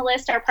things in the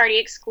list are party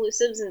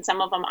exclusives and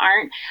some of them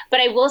aren't. But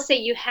I will say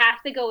you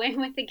have to go in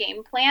with the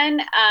game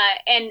plan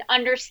and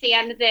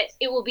understand that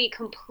it will be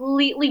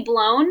completely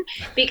blown,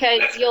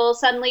 because you'll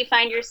suddenly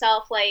find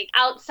yourself, like,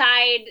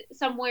 outside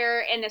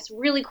somewhere and this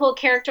really cool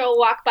character will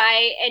walk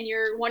by and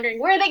you're wondering,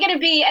 where are they going to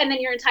be? And then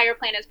your entire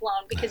plan is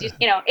blown because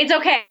it's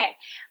okay.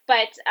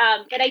 But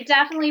I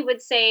definitely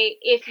would say,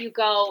 if you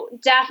go,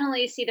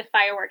 definitely see the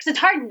fireworks. It's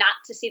hard not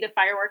to see the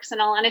fireworks, in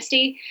all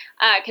honesty,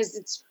 because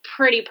it's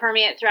pretty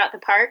permeate throughout the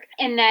park.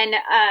 And then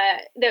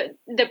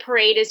the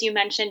parade, as you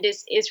mentioned,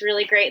 is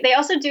really great. They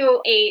also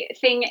do a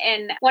thing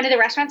in one of the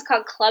restaurants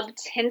called Club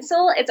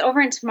Tinsel. It's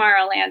over in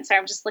Tomorrowland. Sorry,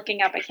 I'm just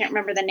looking up. I can't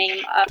remember the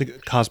name of. The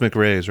Cosmic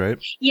Rays, right?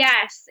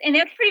 Yes, and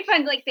that's pretty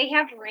fun. Like, they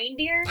have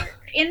reindeer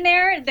in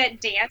there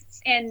that dance,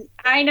 and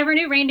I never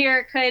knew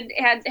reindeer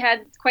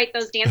had quite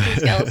those dancing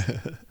skills.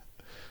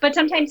 But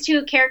sometimes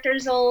too,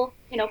 characters will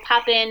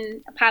pop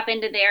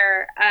into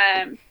there,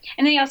 and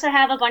then they also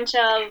have a bunch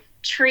of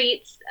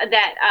treats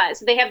that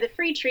so they have the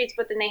free treats,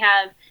 but then they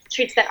have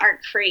treats that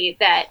aren't free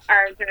that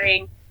are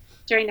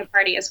during the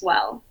party as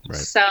well. Right.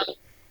 So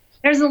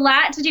there's a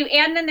lot to do,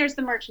 and then there's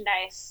the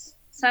merchandise.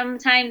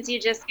 Sometimes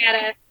you just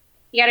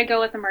gotta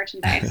go with the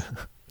merchandise.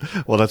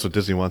 Well, that's what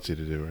Disney wants you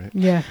to do, right?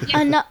 Yeah.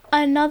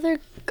 Another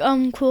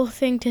cool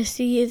thing to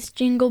see is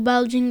Jingle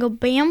Bell Jingle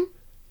Bam.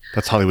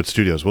 That's Hollywood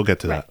Studios. We'll get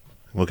to that.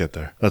 We'll get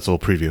there. That's a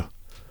little preview.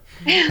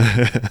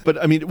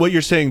 But I mean, what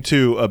you're saying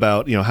too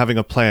about, having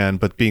a plan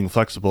but being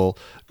flexible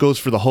goes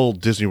for the whole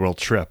Disney World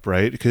trip,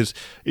 right? Because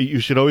you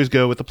should always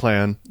go with the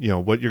plan,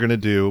 what you're going to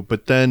do,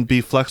 but then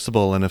be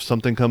flexible. And if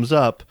something comes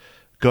up,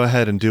 go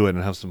ahead and do it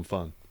and have some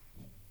fun.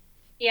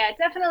 Yeah,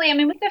 definitely. I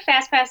mean, with the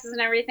fast passes and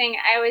everything,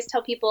 I always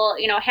tell people,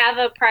 have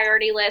a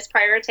priority list,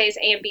 prioritize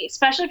A and B,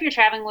 especially if you're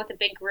traveling with a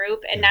big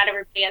group and not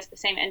everybody has the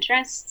same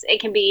interests. It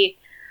can be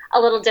a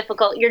little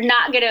difficult. You're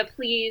not going to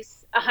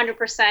please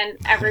 100%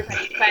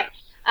 everybody, but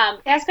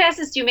fast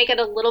passes do make it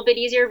a little bit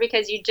easier,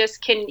 because you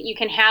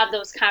can have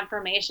those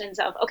confirmations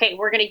of, okay,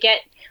 we're gonna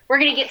get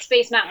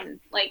Space Mountain.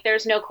 Like,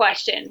 there's no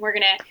question we're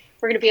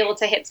gonna be able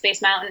to hit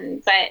Space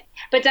Mountain.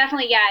 But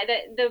definitely, yeah,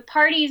 the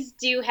parties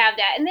do have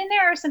that. And then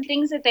there are some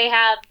things that they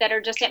have that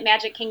are just at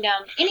Magic Kingdom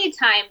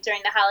anytime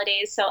during the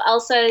holidays. So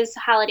Elsa's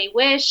Holiday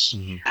Wish,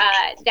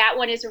 that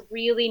one is a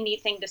really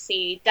neat thing to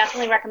see.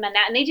 Definitely recommend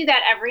that. And they do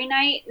that every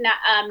night,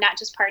 not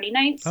just party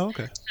nights. Oh,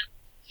 okay.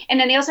 And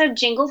then they also have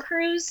Jingle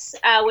Cruise,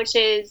 which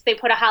is, they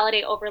put a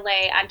holiday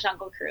overlay on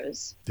Jungle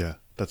Cruise. Yeah,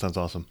 that sounds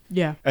awesome.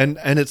 Yeah. And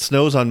it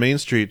snows on Main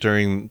Street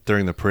during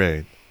the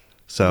parade.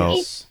 So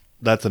Yes.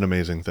 That's an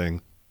amazing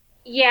thing.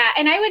 Yeah,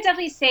 and I would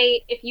definitely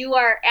say, if you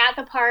are at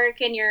the park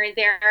and you're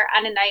there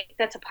on a night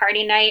that's a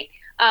party night,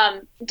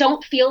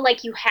 don't feel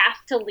like you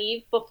have to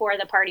leave before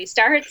the party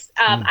starts.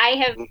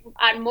 I have,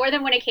 on more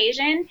than one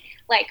occasion,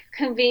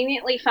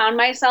 conveniently found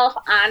myself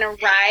on a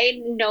ride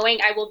knowing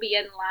I will be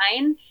in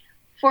line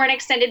for an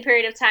extended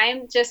period of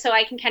time, just so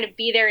I can kind of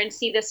be there and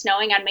see the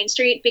snowing on Main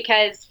Street,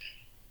 because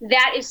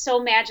that is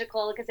so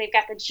magical, because they've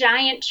got the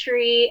giant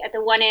tree at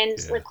the one end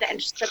with the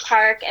entrance to the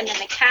park, and then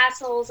the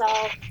castle's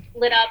all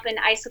lit up and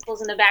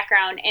icicles in the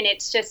background. And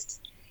it's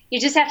just, you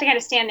just have to kind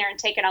of stand there and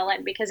take it all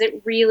in, because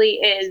it really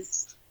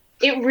is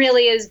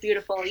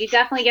beautiful. You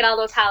definitely get all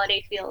those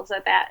holiday feels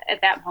at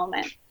that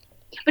moment.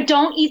 But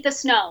don't eat the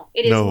snow.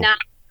 It is not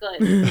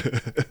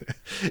good.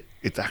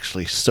 It's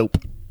actually soap.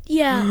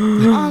 Yeah.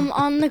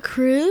 On the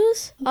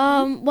cruise,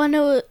 on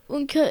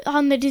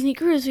the Disney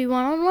cruise, we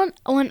went on one.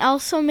 When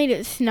Elsa made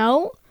it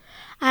snow,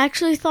 I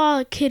actually saw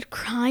a kid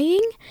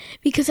crying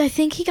because I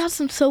think he got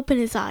some soap in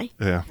his eye.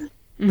 Yeah.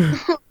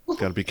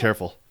 Gotta be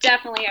careful.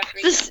 Definitely have to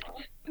be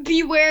careful.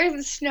 Beware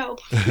the snow.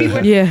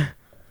 Yeah.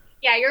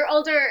 Yeah,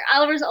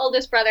 Oliver's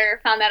oldest brother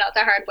found that out the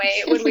hard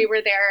way when we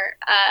were there.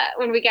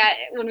 When we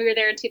were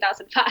there in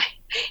 2005,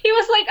 he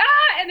was like,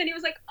 and then he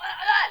was like,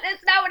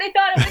 that's not what I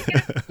thought it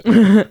was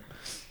gonna.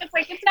 It's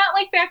like, it's not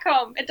like back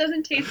home. It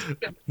doesn't taste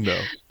good. No.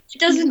 It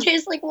doesn't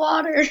taste like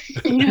water.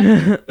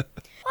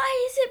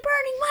 Why is it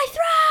burning my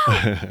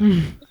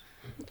throat?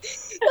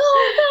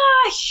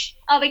 Oh gosh.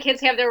 All the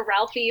kids have their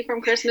Ralphie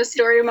from Christmas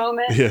Story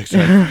moment. Yeah,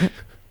 exactly.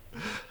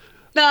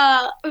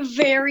 The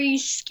very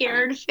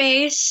scared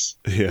face.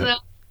 Yeah.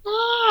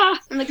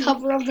 On the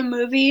cover of the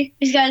movie.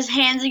 He's got his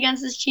hands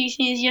against his cheeks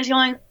and he's just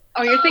going,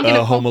 Oh, you're thinking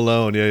of Home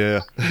Alone.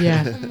 Yeah.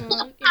 Yeah. thinking,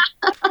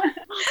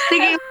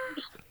 I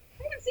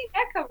haven't seen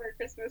that cover of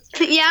Christmas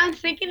Story. yeah, I'm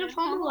thinking of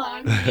Home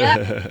Alone.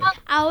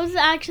 I was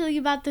actually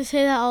about to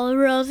say that,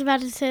 Oliver. I was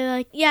about to say,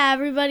 like, yeah,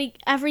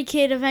 every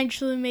kid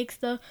eventually makes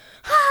the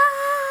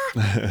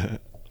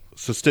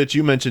So, Stitch,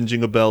 you mentioned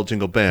Jingle Bell,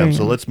 Jingle Bam.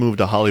 So let's move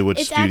to Hollywood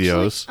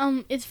Studios.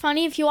 Actually, it's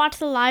funny if you watch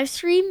the live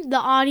stream, the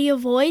audio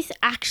voice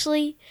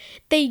actually,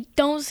 they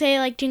don't say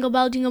like Jingle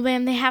Bell, Jingle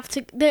Bam.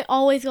 They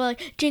always go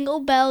like Jingle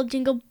Bell,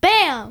 Jingle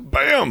Bam.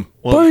 Bam!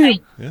 Well, Bam!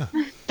 yeah.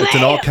 It's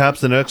in all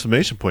caps and an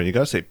exclamation point. You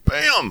gotta say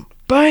Bam!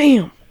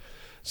 Bam!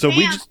 So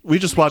we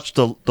just watched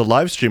the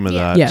live stream of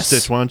that. Yes.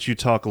 Stitch, why don't you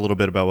talk a little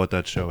bit about what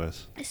that show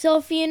is? So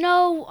if you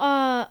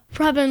know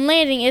Prep and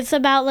Landing, it's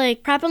about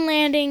like Prep and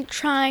Landing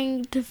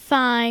trying to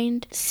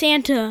find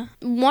Santa.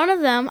 One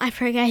of them, I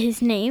forget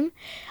his name,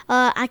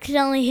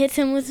 accidentally hits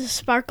him with a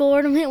sparkle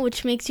ornament,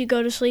 which makes you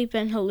go to sleep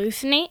and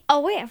hallucinate.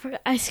 Oh wait, I forgot.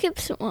 I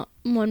skipped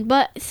one,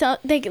 but so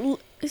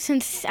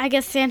since I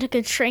guess Santa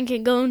could shrink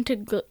and go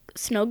into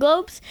snow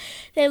globes,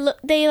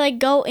 they like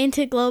go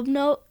into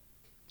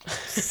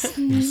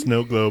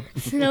Snow globe.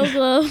 Snow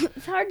globe.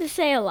 It's hard to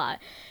say a lot.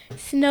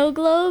 Snow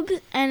globes,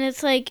 and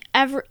it's like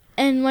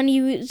and when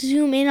you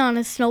zoom in on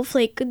a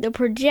snowflake, the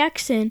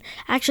projection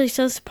actually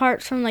shows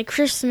parts from like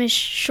Christmas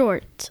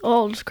shorts,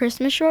 old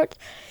Christmas shorts.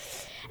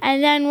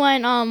 And then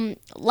when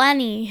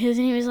Lenny, his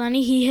name is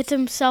Lenny, he hits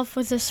himself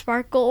with a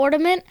sparkle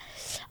ornament.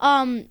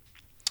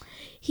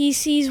 He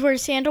sees where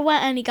Santa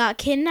went, and he got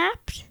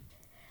kidnapped.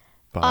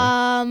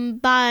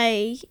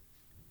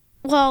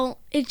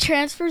 It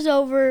transfers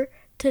over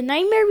to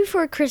Nightmare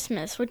Before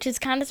Christmas, which is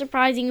kind of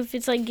surprising if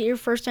it's like your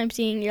first time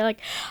seeing it. You're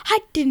like, I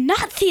did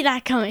not see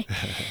that coming.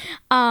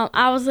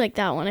 I was like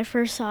that when I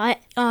first saw it.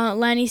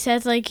 Lenny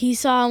says like he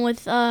saw him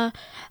with a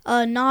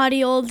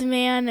naughty old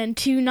man and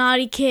two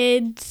naughty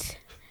kids.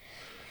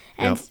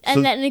 And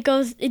then it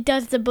does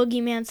the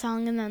Boogeyman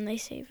song, and then they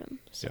save him.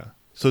 So. Yeah.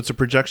 So it's a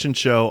projection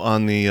show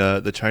on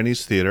the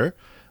Chinese theater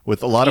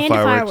with a lot of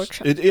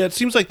fireworks. It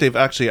seems like they've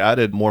actually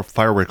added more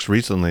fireworks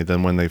recently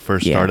than when they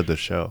first started the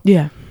show.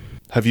 Yeah.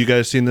 Have you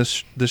guys seen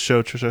this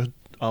show, Trisha,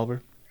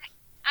 Oliver?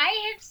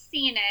 I have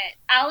seen it.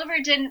 Oliver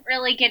didn't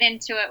really get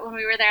into it when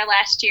we were there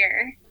last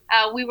year.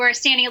 We were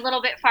standing a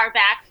little bit far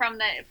back from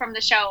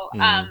the show.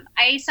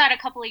 I saw it a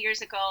couple of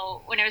years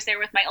ago when I was there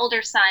with my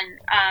older son.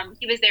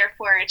 He was there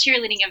for a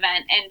cheerleading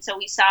event, and so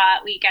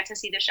we got to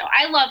see the show.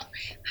 I love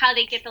how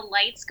they get the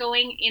lights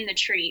going in the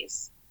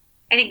trees.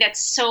 I think that's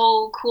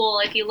so cool.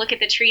 If you look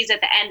at the trees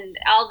at the end,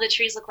 all the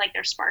trees look like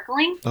they're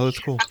sparkling. Oh, that's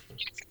cool.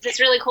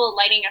 It's really cool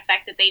lighting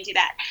effect that they do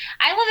that.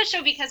 I love the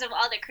show because of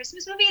all the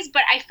Christmas movies,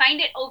 but I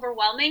find it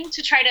overwhelming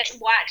to try to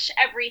watch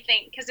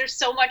everything because there's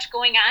so much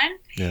going on.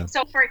 Yeah.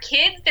 So for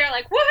kids, they're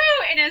like,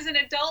 woohoo! And as an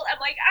adult, I'm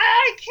like,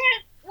 I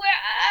can't.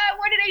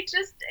 What did I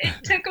just?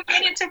 It took a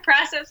minute to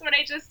process what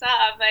I just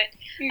saw, but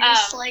you're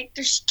just like,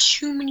 there's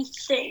too many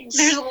things.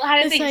 There's a lot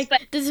of it's things. Like,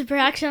 but there's a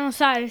projection on the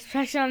side, there's a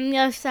projection on the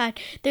other side.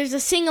 There's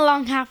a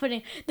sing-along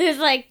happening. There's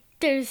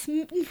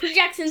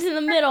projections in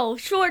the middle,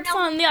 shorts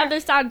on the other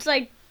side. It's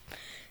like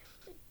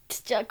it's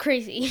just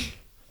crazy.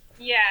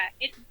 Yeah,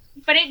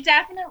 but it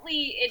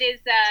definitely is.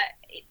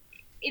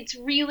 It's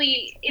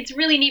really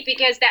neat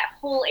because that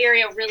whole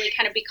area really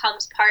kind of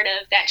becomes part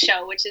of that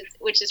show, which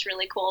is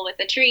really cool with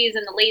the trees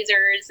and the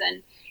lasers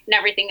and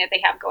everything that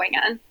they have going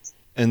on.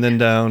 And then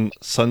down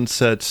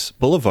Sunset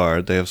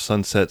Boulevard, they have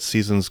Sunset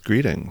Seasons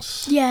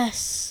Greetings.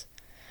 Yes.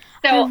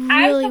 So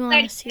I really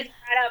want to see that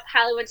up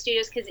Hollywood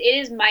Studios because it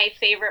is my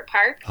favorite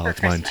park for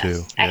Christmas. Mine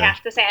too. Yeah. I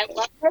have to say I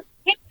love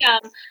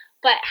Kingdom,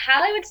 but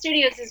Hollywood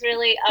Studios is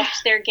really up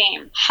to their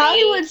game.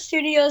 Hollywood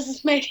Studios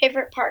is my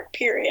favorite park,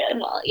 period.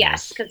 Well,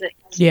 yes, because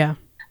yeah.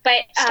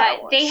 But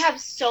they have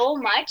so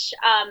much,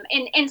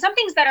 and some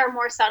things that are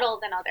more subtle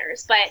than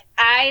others. But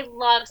I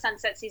love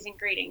Sunset Season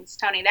Greetings,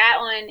 Tony. That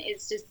one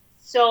is just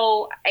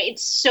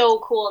it's so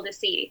cool to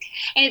see,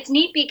 and it's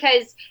neat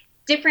because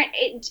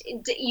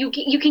you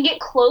can get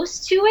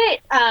close to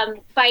it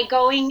by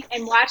going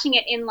and watching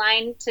it in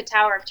line to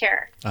Tower of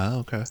Terror. Oh,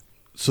 okay.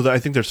 So I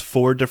think there's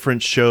 4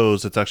 different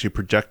shows that's actually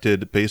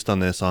projected based on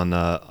this on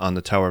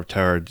the Tower of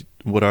Terror.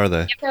 What are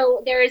they?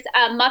 So there's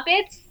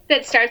Muppets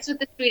that starts with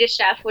the Swedish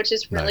Chef, which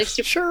is really Nice.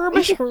 super.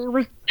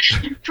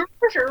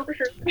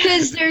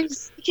 Because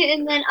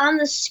and then on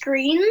the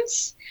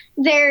screens,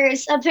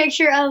 there's a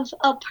picture of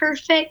a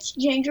perfect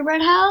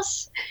gingerbread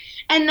house,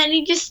 and then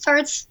he just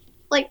starts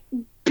like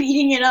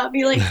beating it up.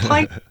 He like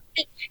punches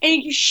it, and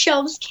he just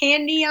shoves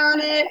candy on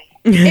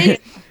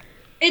it.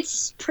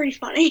 It's pretty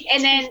funny.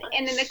 And then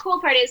the cool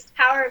part is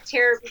Tower of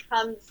Terror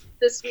becomes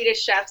the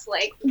Swedish Chef's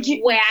like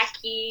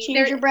wacky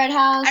Gingerbread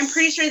house. I'm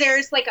pretty sure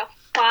there's like a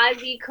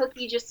Fozzie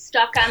cookie just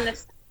stuck on the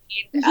side,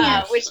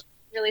 Yes. which is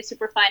really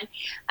super fun.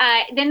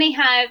 Then they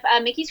have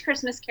Mickey's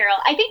Christmas Carol.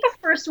 I think the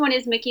first one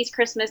is Mickey's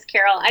Christmas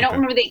Carol. I don't Okay.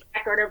 remember the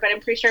exact order, but I'm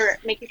pretty sure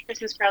Mickey's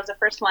Christmas Carol is the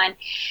first one.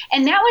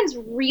 And that one's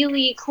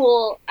really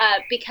cool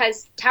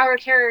because Tower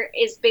of Terror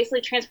is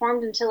basically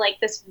transformed into like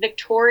this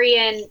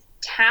Victorian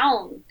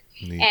town.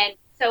 Neat. And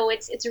so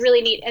it's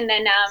really neat. And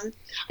then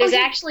there's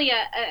actually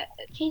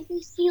Can't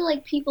you see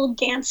like people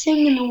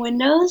dancing in the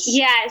windows?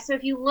 yeah, so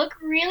if you look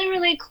really,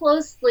 really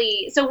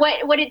closely, so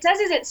what it does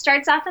is it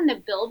starts off on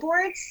the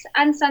billboards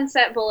on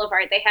Sunset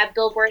Boulevard. They have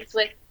billboards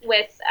with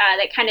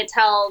that kind of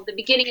tell the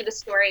beginning of the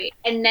story,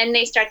 and then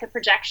they start the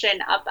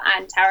projection up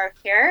on Tower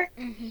of Terror.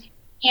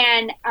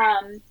 And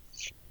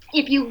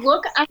if you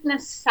look on the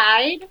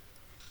side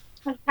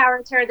of Tower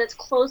of Terror that's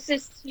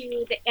closest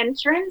to the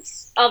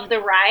entrance of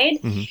the ride,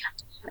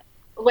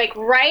 like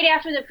right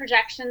after the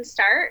projections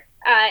start,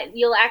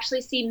 you'll actually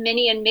see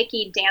Minnie and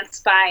Mickey dance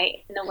by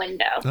in the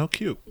window. Oh,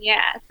 cute.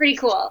 Yeah, pretty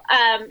cool.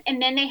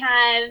 And then they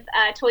have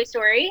Toy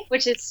Story,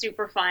 which is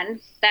super fun.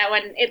 That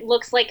one, it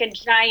looks like a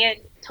giant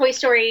Toy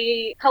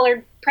Story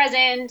colored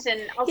present,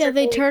 and also Yeah,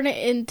 they turn it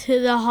into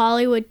the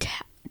Hollywood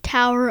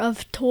Tower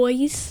of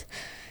Toys.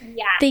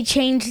 Yeah, They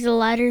change the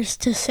letters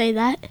to say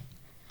that.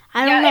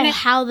 I Yeah, don't and know it-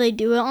 how they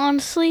do it,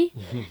 honestly.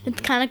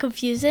 It's kind of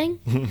confusing.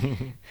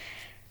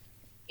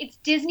 it's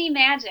Disney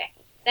magic.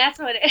 That's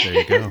what it is. There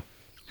you go.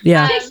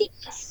 Yeah.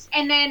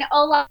 And then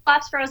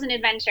Olaf's Frozen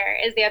Adventure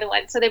is the other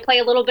one. So they play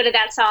a little bit of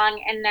that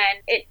song, and then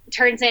it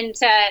turns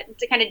into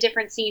kind of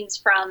different scenes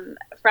from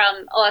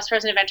Olaf's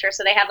Frozen Adventure.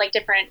 So they have like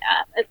different.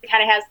 It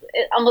kind of has.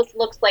 It almost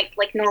looks like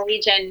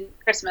Norwegian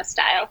Christmas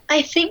style.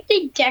 I think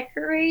they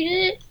decorate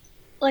it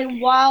like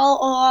while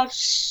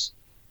Olaf's.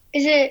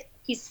 Is it?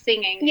 He's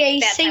singing. Yeah,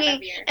 he's that time of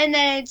singing, year. and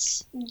then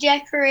it's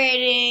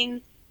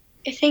decorating.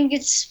 I think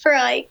it's for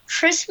like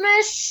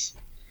Christmas,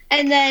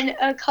 and then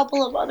a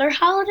couple of other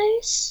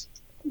holidays.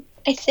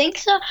 I think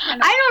so. I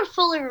don't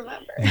fully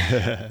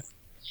remember.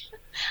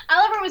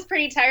 Oliver was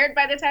pretty tired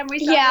by the time we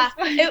saw Yeah, this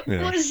one. it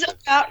Yeah. was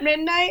about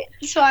midnight,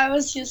 so I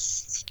was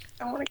just.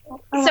 I want to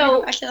go. I wanna So-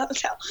 go back to the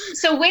hotel.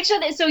 So which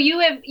of the, so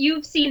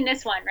you've seen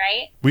this one,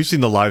 right? We've seen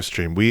the live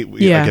stream. We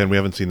Yeah. again, we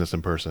haven't seen this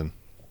in person.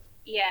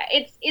 Yeah,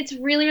 it's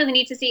really, really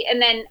neat to see.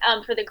 And then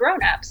for the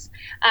grown-ups,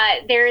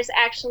 there's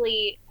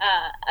actually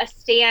a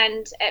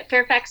stand at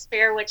Fairfax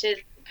Fair, which is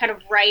kind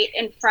of right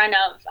in front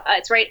of,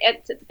 it's right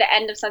at the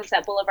end of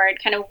Sunset Boulevard,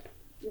 kind of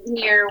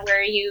near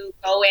where you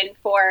go in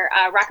for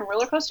Rock and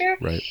Roller Coaster.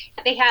 Right.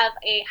 They have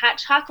a hot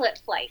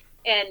chocolate flight,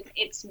 and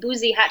it's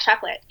boozy hot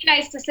chocolate.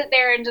 Nice to sit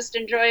there and just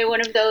enjoy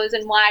one of those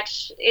and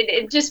watch.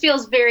 It just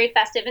feels very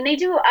festive. And they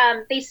do,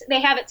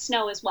 they have it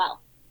snow as well.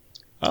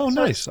 Oh,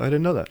 nice. I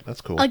didn't know that. That's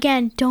cool.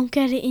 Again, don't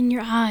get it in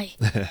your eye.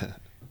 Don't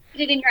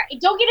get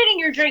it in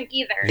your drink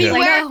either. Yeah.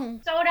 Like No.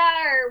 soda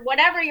or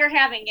whatever you're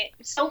having,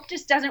 soap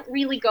just doesn't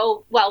really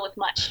go well with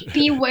much.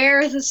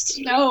 Beware the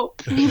snow.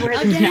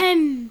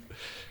 Again.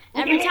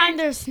 Every time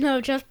there's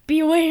snow, just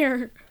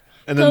beware.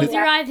 And then Close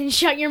your eyes and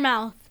shut your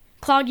mouth.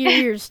 Clog your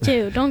ears,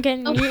 too. Don't get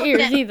in your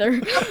ears either.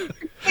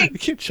 you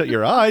can't shut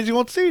your eyes. You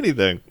won't see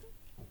anything.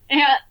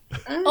 Yeah.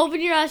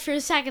 Open your eyes for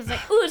a second. It's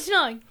like, ooh, it's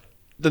snowing.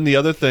 Then the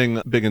other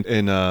thing big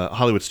in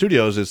Hollywood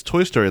Studios is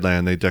Toy Story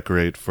Land. They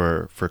decorate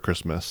for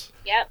Christmas.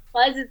 Yep.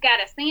 Buzz has got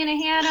a Santa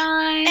hat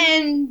on.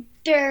 And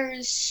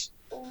there's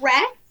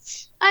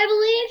Rex, I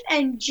believe,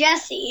 and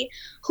Jesse,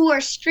 who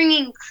are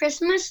stringing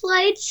Christmas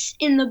lights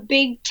in the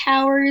big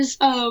towers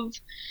of,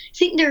 I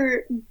think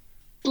they're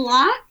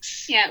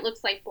blocks. Yeah, it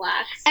looks like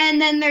blocks.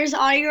 And then there's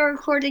audio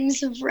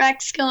recordings of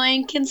Rex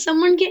going, "Can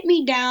someone get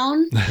me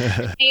down?"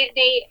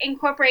 They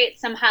incorporate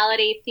some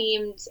holiday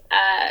themed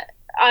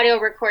audio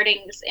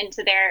recordings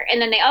into there,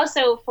 and then they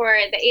also, for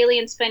the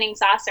alien spinning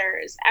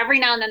saucers, every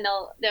now and then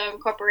they'll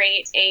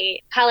incorporate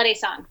a holiday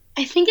song.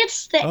 I think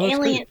it's the Oh, that's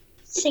alien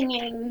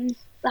singing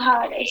the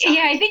holiday song.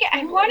 Yeah,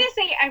 I want to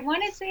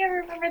say I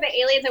remember the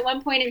aliens at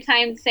one point in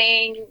time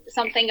saying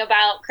something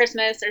about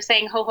Christmas or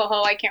saying ho ho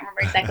ho. I can't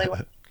remember exactly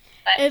what.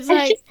 It's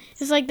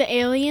like the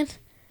aliens.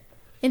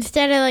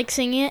 Instead of like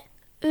singing it,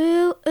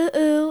 ooh, ooh,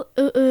 ooh,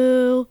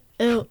 ooh,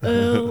 ooh,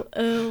 ooh,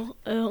 ooh,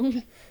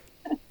 ooh.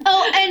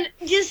 Oh, and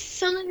just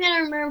something that I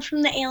remember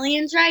from the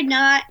aliens ride,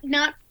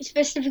 not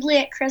specifically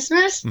at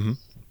Christmas, Mhm.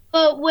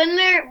 but when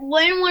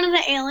one of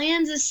the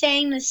aliens is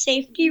saying the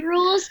safety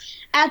rules,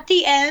 at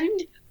the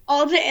end,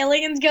 all the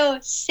aliens go,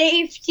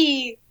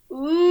 "Safety."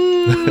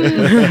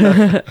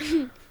 Ooh.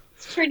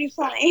 It's pretty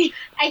funny.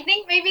 I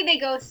think maybe they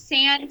go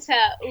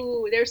Santa.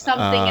 Ooh, there's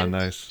something in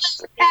Nice.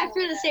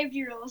 After the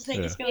safety rules, they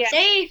just go Yeah.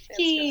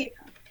 safety.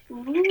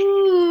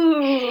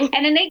 Ooh.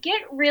 And then they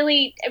get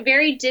really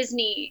very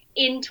Disney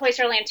in Toy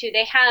Story Land too.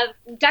 They have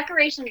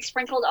decorations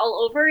sprinkled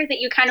all over that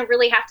you kind of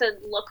really have to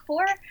look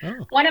for.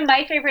 Oh. One of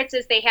my favorites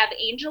is they have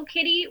Angel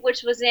Kitty,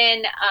 which was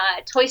in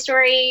Toy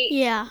Story.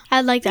 Yeah,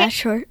 I like that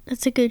short.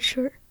 That's a good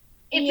short.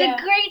 It's Yeah.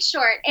 a great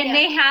short, and Yeah.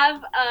 they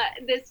have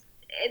this.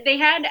 They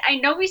had. I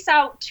know we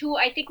saw two.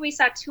 I think we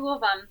saw two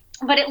of them,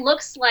 but it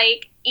looks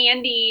like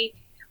Andy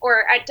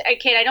or a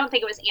kid. I don't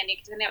think it was Andy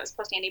because I think it was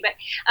post Andy, but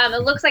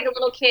it looks like a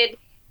little kid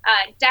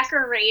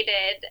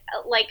decorated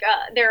like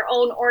their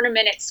own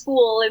ornament at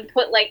school and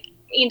put like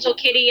Angel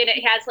Kitty, and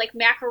it has like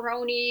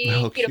macaroni. Oh,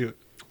 you know, cute.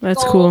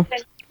 That's gold, cool.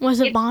 and Was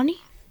it It's- Bonnie?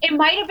 It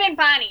might have been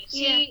Bonnie.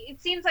 Yeah.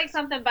 It seems like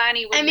something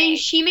Bonnie would I mean, make.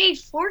 she made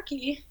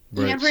Forky.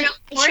 You Right. never know.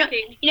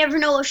 Forky. You never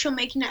know what she'll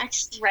make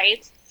next.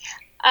 Right.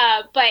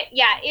 But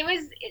yeah,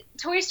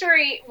 Toy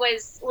Story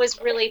was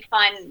really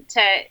fun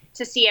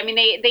to see. I mean,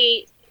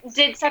 they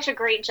did such a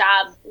great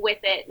job with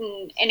it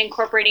and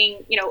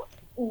incorporating,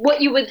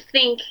 what you would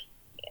think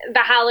the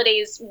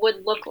holidays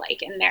would look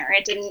like in there.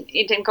 It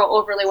didn't go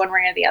overly one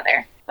way or the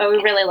other, but we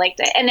really liked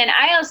it. And then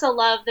I also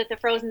love that the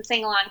Frozen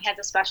sing-along has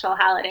a special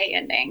holiday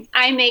ending.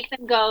 I make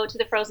them go to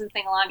the Frozen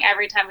sing-along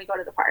every time we go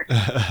to the park,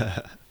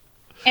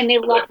 and they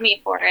love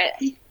me for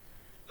it.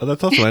 Oh,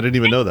 that's awesome. I didn't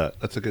even know that.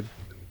 That's a good.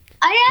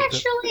 I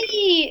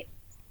actually,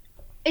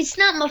 it's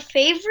not my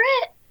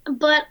favorite,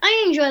 but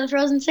I enjoy the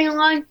Frozen sing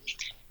along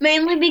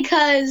mainly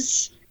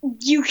because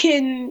you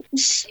can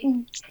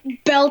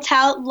belt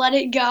out "Let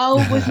It Go"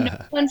 with no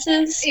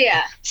consequences.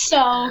 Yeah.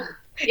 So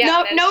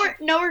Yeah.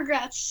 no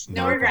regrets.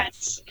 No No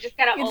regrets. regrets. You just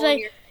gotta It's own like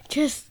your.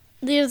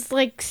 just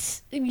like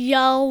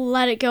yell,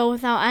 let it go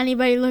without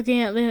anybody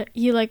looking at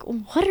you like,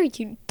 what are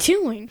you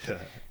doing?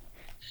 Because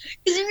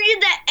if you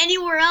did that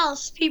anywhere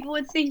else, people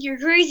would think you're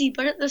crazy.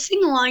 But at the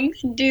sing along,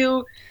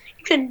 you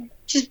can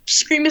just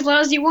scream as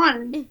loud as you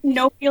want.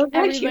 Nobody will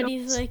catch you.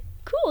 Everybody's like,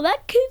 cool,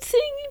 that kid's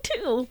singing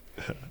too.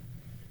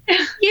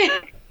 Yeah.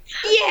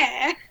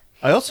 Yeah.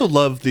 I also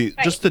love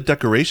just the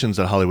decorations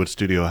that Hollywood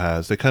Studio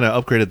has. They kind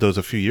of upgraded those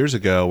a few years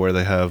ago, where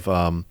they have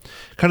kind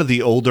of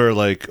the older,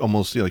 like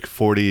almost like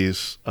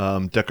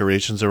 40s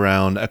decorations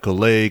around Echo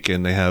Lake,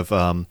 and they have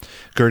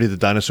Gertie the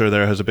dinosaur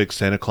there has a big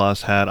Santa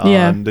Claus hat on.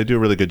 Yeah. They do a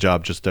really good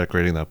job just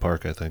decorating that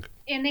park, I think.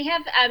 And they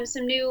have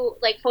some new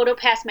like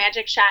PhotoPass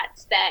magic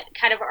shots that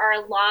kind of are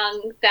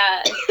along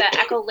the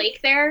Echo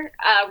Lake there,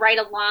 right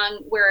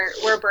along where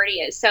Birdie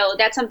is. So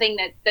that's something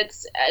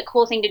that's a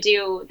cool thing to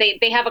do.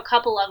 They have a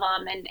couple of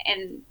them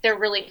and they're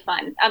really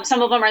fun.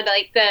 Some of them are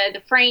like the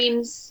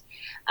frames,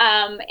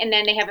 and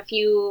then they have a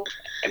few.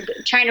 I'm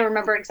trying to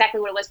remember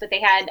exactly what it was, but they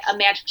had a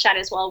magic shot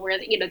as well where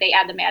they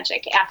add the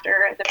magic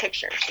after the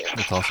picture too.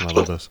 That's awesome. I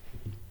love those.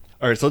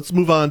 All right, so let's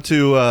move on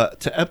to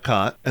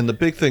Epcot, and the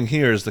big thing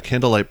here is the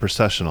candlelight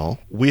processional.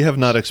 We have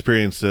not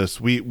experienced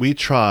this. We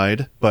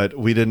tried, but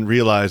we didn't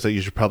realize that you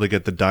should probably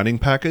get the dining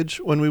package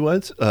when we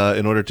went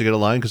in order to get a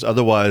line, because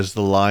otherwise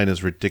the line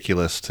is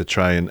ridiculous to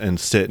try and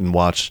sit and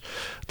watch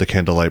the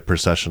candlelight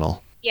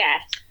processional. Yeah.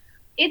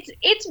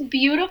 It's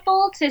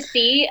beautiful to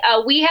see.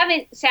 We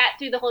haven't sat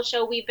through the whole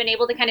show. We've been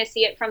able to kind of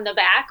see it from the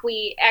back.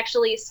 We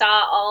actually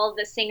saw all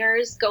the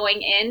singers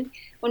going in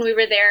when we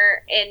were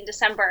there in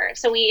December.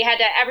 So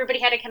everybody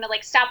had to kind of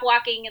like stop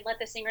walking and let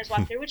the singers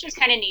walk through, which is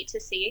kind of neat to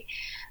see.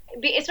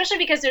 Especially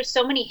because there's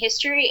so many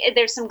history.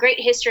 There's some great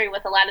history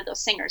with a lot of those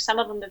singers. Some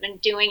of them have been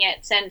doing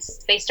it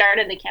since they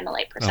started the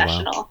candlelight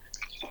processional. wow.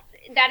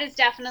 That is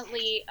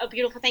definitely a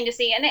beautiful thing to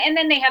see. And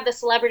then they have the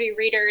celebrity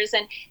readers.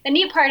 And the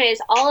neat part is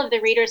all of the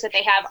readers that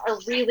they have are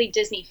really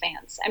Disney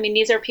fans. I mean,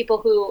 these are people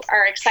who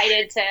are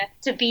excited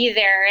to be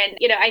there. And,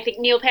 I think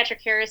Neil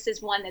Patrick Harris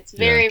is one that's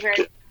very, very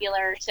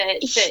popular.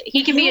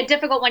 He can be a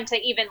difficult one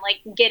to even, like,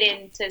 get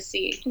in to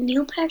see.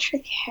 Neil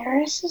Patrick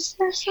Harris is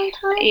there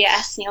sometimes?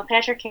 Yes, Neil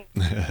Patrick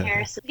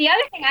Harris. The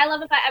other thing I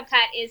love about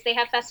Epcot is they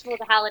have Festival of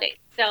the Holidays.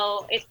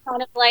 So it's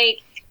kind of like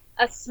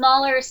a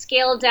smaller,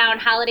 scaled-down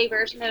holiday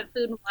version of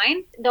Food and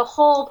Wine. The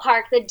whole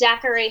park, the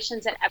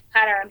decorations at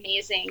Epcot are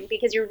amazing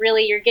because you're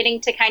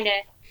getting to kind of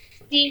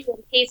see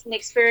and taste and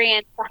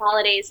experience the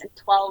holidays in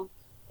 12,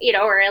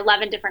 or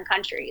 11 different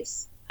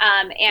countries.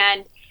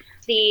 And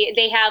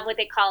they have what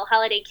they call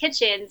holiday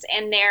kitchens,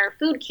 and they're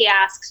food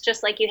kiosks,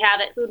 just like you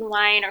have at Food and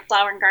Wine or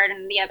Flower and Garden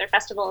and the other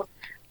festivals,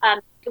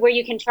 where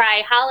you can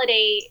try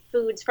holiday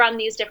foods from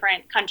these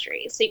different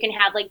countries. So you can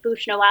have like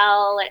bûche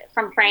Noël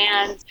from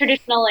France,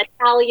 traditional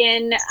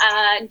Italian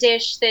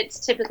dish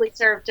that's typically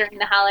served during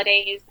the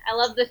holidays. I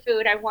love the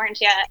food, I warned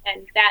you,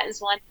 and that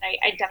is one that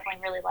I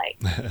definitely really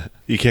like.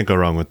 You can't go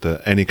wrong with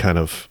any kind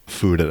of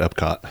food at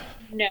Epcot.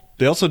 No.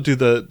 They also do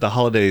the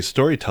holiday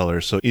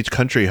storytellers. So each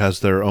country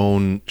has their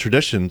own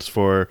traditions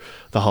for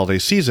the holiday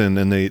season,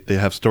 and they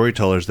have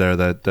storytellers there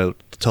that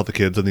tell the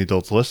kids and the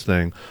adults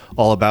listening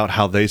all about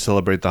how they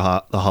celebrate the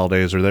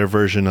holidays, or their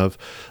version of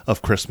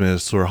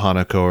Christmas or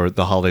Hanukkah or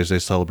the holidays they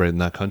celebrate in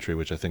that country,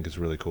 which I think is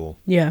really cool.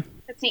 Yeah.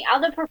 it's neat. All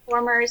the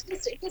performers,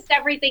 just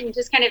everything,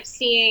 just kind of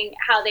seeing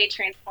how they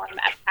transform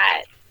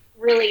Epcot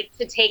really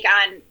to take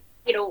on,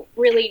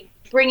 really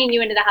bringing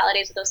you into the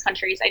holidays of those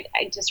countries.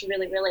 I just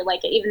really, really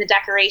like it. Even the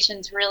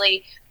decorations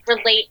really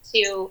relate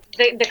to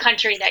the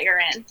country that you're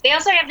in. They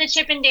also have the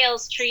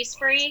Chippendales Tree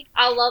Spree.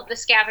 I love the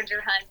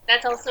scavenger hunt.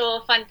 That's also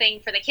a fun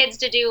thing for the kids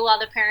to do while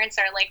the parents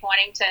are like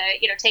wanting to,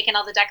 take in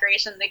all the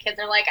decorations. The kids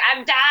are like,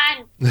 I'm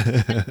done.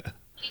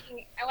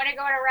 I want to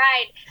go on a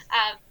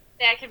ride.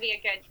 That could be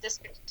a good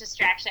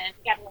distraction.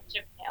 You gotta love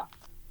Chippendale.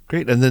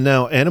 Great. And then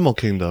now Animal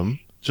Kingdom.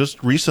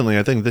 Just recently,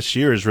 I think this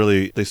year is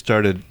really, they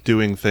started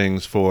doing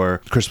things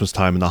for Christmas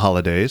time and the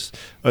holidays.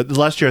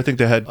 Last year, I think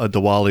they had a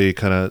Diwali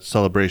kind of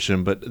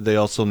celebration, but they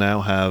also now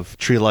have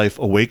Tree Life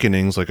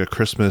Awakenings, like a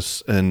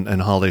Christmas and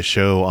holiday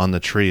show on the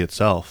tree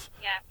itself.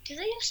 Yeah. Do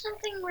they have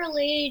something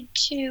related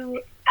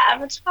to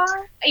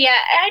Avatar? Yeah,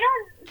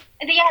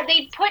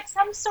 they put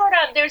some sort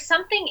of, there's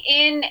something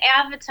in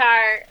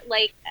Avatar,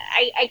 like,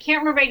 I can't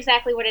remember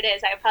exactly what it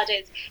is, I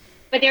apologize.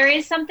 But there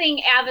is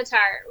something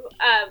Avatar.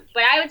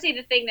 But I would say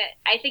the thing that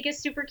I think is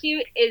super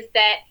cute is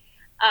that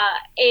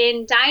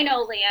in Dino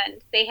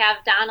Land, they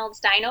have Donald's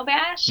Dino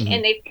Bash,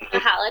 and they put a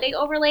holiday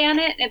overlay on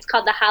it, and it's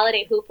called the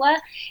Holiday Hoopla.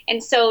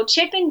 And so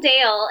Chip and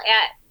Dale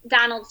at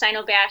Donald's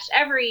Dino Bash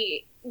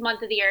every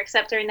month of the year,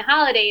 except during the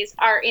holidays,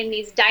 are in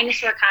these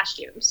dinosaur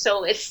costumes.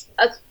 So it's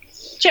a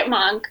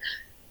chipmunk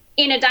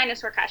in a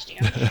dinosaur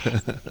costume.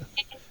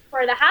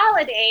 For the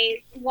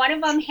holidays, one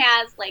of them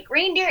has like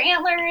reindeer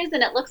antlers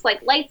and it looks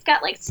like lights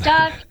got like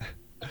stuck.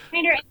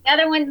 Reindeer, and the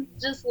other one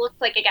just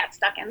looks like it got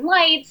stuck in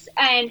lights.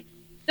 And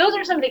those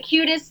are some of the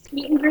cutest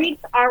meet and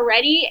greets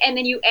already. And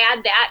then you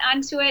add that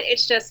onto it.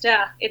 It's just,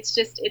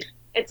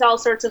 it's all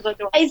sorts of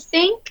adorable. I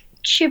think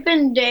Chip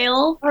and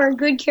Dale are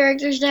good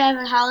characters to have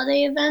at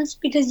holiday events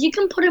because you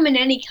can put them in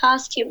any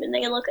costume and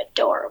they look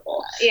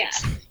adorable. Yeah.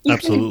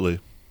 Absolutely. You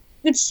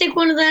could stick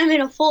one of them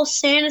in a full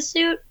Santa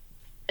suit.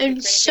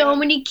 And so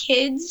many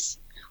kids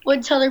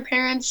would tell their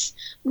parents,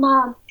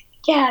 Mom,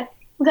 Dad,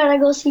 we gotta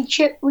go see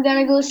Chip. We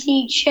gotta go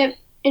see Chip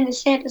in the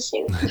Santa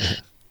suit.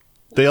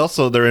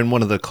 They're in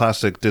one of the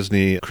classic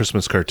Disney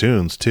Christmas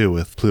cartoons, too,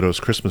 with Pluto's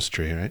Christmas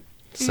tree, right?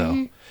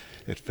 So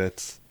it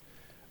fits.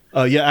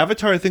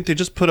 Avatar, I think they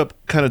just put up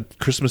kind of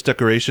Christmas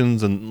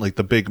decorations and like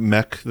the big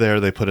mech there.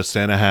 They put a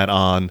Santa hat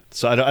on.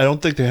 So I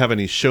don't think they have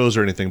any shows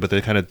or anything, but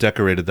they kind of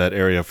decorated that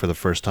area for the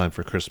first time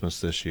for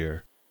Christmas this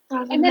year.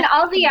 And then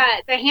all the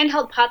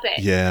handheld puppet,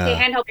 the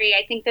handheld tree,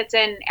 I think that's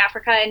in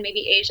Africa and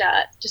maybe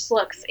Asia, just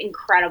looks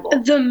incredible.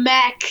 The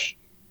mech,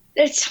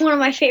 that's one of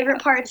my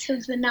favorite parts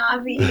of the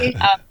Na'vi.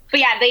 But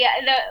yeah,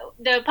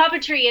 the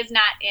puppetry is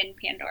not in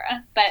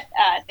Pandora, but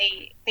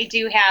they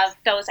do have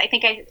those. I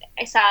think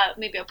I saw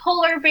maybe a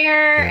polar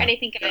bear and I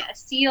think a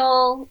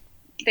seal.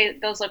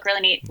 Those look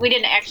really neat. They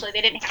didn't have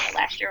it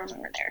last year when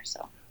we were there,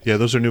 so. Yeah,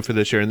 those are new for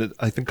this year. And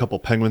I think a couple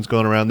penguins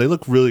going around. They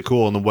look really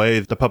cool in the way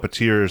the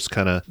puppeteers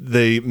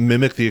they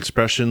mimic the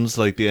expressions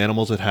like the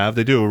animals that have.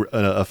 They do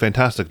a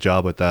fantastic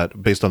job with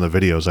that based on the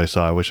videos I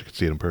saw. I wish I could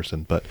see it in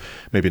person, but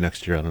maybe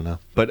next year, I don't know.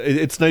 But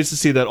it's nice to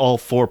see that all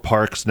 4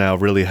 parks now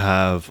really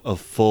have a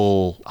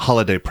full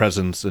holiday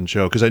presence and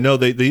show. Because I know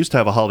they used to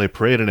have a holiday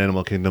parade in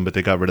Animal Kingdom, but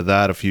they got rid of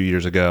that a few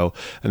years ago,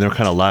 and they're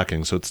kind of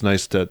lacking. So it's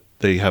nice that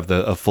they have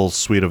a full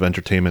suite of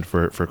entertainment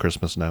for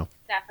Christmas now.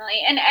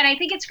 Definitely. And I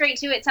think it's great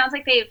too. It sounds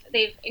like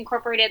they've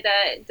incorporated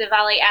the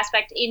Diwali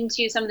aspect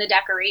into some of the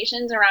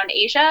decorations around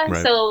Asia.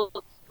 Right. So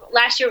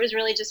last year it was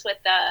really just with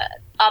the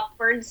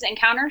Upwards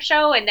Encounter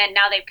show, and then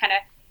now they've kind of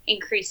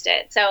increased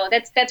it. So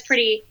that's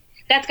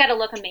got to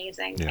look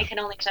amazing. Yeah. I can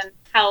only imagine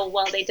how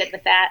well they did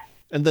with that.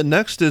 And then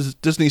next is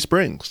Disney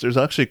Springs. There's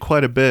actually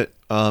quite a bit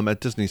at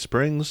Disney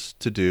Springs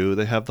to do.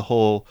 They have the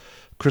whole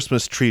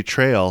Christmas tree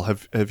trail.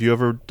 Have you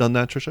ever done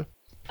that, Trisha?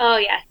 Oh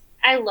yes,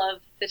 I love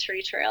the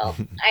tree trail.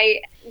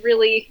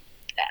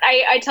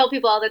 I tell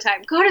people all the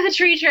time, go to the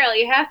tree trail.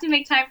 You have to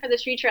make time for the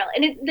tree trail.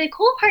 And the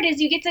cool part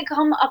is you get to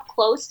come up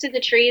close to the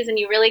trees and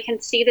you really can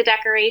see the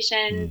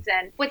decorations.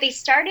 And what they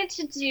started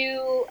to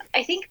do,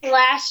 I think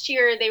last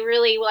year they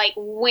really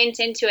went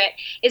into it,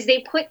 is they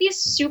put these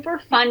super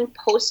fun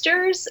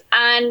posters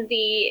on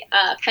the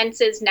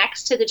fences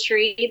next to the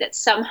tree that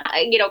somehow,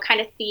 kind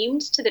of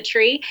themed to the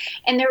tree.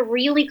 And they're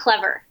really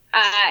clever.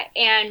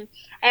 And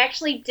I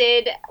actually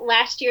did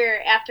last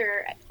year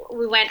after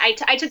we went,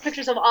 I took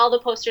pictures of all the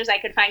posters I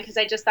could find because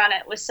I just thought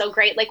it was so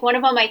great. Like one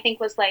of them I think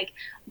was like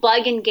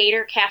Bug and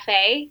Gator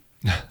Cafe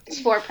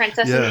for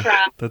Princess and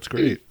Frog. That's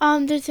great.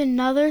 There's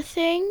another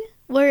thing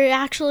where it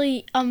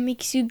actually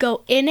makes you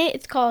go in it.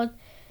 It's called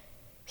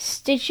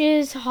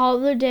Stitch's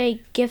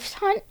Holiday Gift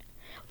Hunt,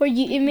 where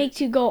it makes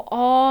you go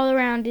all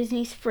around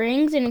Disney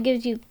Springs and it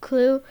gives you a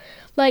clue.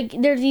 Like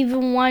there's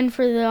even one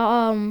for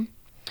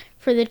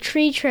the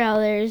tree trail.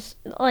 There's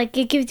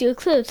it gives you a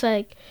clue. It's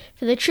like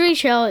for the tree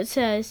trail it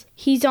says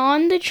he's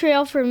on the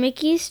trail for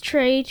Mickey's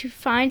tray to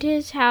find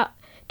his house,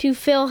 to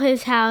fill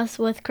his house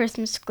with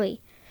Christmas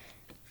glee.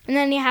 And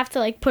then you have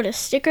to put a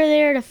sticker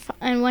there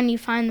and when you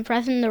find the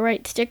present, the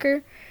right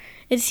sticker,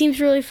 It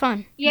seems really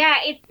fun. Yeah,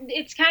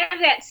 it's kind of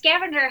that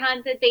scavenger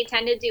hunt that they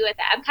tend to do at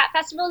the Epcot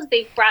festivals.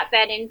 They've brought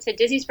that into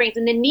Disney Springs.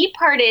 And the neat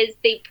part is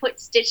they put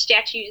Stitch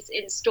statues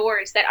in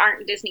stores that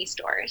aren't Disney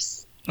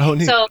stores. Oh,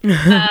 neat. So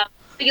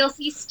you'll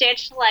see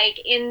Stitch like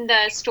in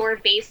the store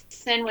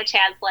basin, which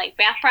has like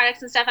bath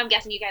products and stuff. I'm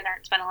guessing you guys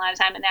aren't spending a lot of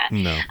time in that.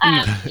 No.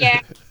 Yeah,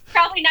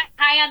 probably not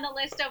high on the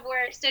list of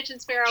where Stitch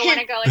and Sparrow want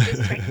to go at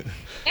this point.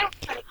 Yeah,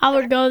 I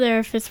would go there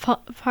if it's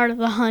part of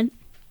the hunt.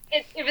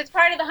 if it's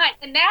part of the hunt,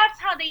 and that's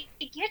how they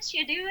get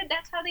you, dude.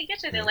 That's how they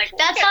get you. They're like,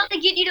 That's how they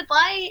get you to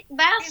buy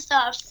bath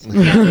stuff.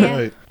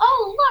 Right.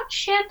 Oh, look,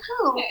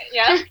 shampoo.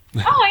 yeah.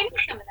 Oh, I need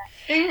some of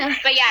that. Yeah.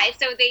 But yeah,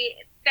 so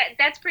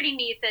that's pretty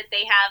neat that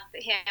they have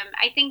him.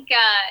 I think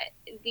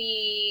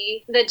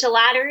the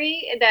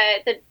gelatery,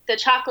 the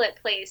chocolate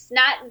place,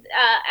 not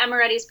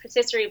Amaretti's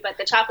Patisserie, but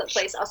the chocolate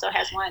place also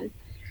has one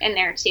in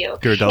there too.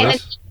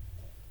 Ghirardelli's?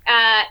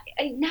 Not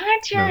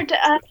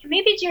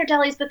maybe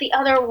Ghirardelli's, but the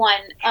other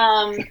one,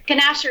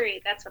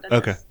 Ganachery. That's what it is.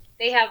 Okay.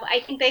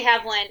 I think they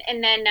have one,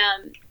 and then.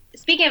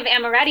 Speaking of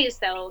Amaretti's,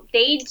 though,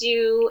 they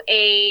do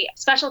a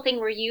special thing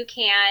where you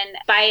can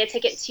buy a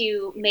ticket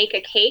to make a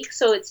cake.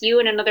 So it's you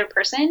and another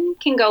person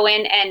can go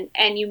in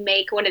and you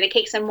make one of the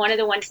cakes. And one of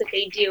the ones that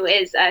they do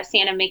is a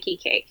Santa Mickey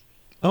cake.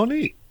 Oh,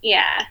 neat.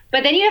 Yeah.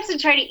 But then you have to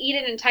try to eat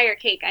an entire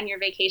cake on your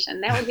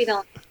vacation. That would be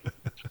the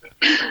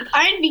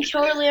I'd be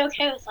totally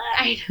okay with that.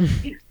 I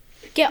know.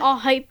 Get all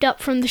hyped up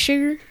from the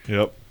sugar.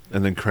 Yep.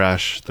 And then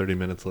crash 30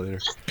 minutes later.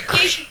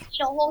 You should eat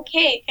a whole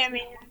cake. I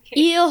mean,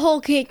 Eat a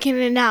whole cake in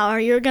an hour.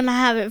 You're gonna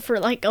have it for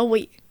like a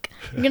week.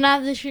 You're gonna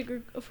have the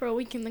sugar for a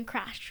week and then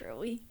crash for a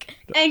week.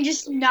 and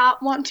just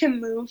not want to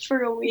move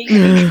for a week.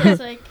 It's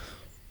like,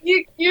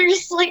 You're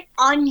just like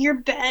on your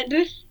bed.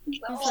 it's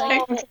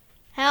like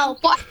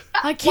help! What?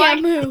 I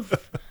can't move.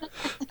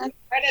 Why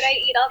did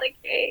I eat all the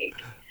cake?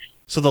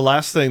 So the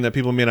last thing that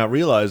people may not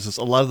realize is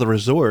a lot of the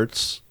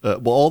resorts,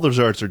 all the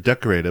resorts are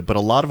decorated, but a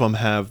lot of them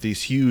have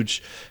these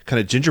huge kind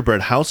of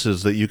gingerbread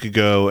houses that you could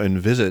go and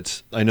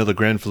visit. I know the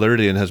Grand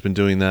Floridian has been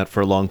doing that for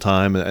a long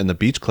time, and the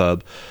Beach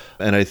Club.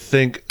 And I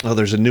think,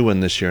 there's a new one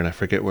this year, and I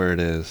forget where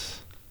it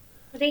is.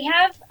 They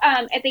have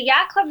at the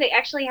Yacht Club. They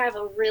actually have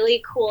a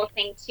really cool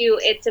thing too.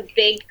 It's a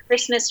big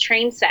Christmas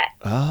train set.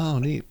 Oh,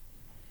 neat.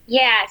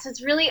 Yeah, so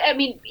it's really. I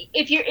mean,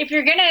 if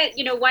you're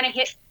gonna want to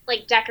hit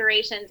like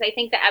decorations, I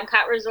think the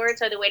Epcot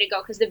resorts are the way to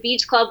go because the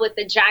Beach Club with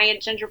the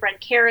giant gingerbread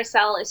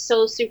carousel is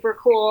so super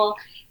cool.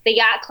 The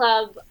Yacht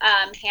Club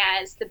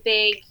has the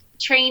big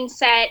train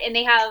set, and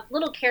they have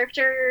little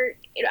character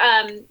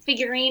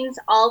figurines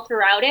all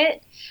throughout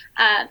it.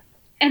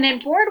 And then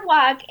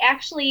Boardwalk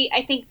actually,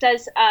 I think,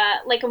 does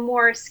like a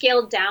more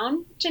scaled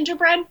down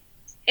gingerbread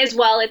as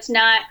well. It's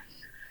not.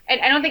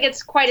 I don't think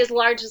it's quite as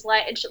large as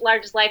life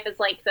as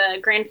like the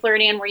Grand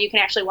Floridian, where you can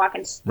actually walk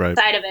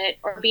inside of it,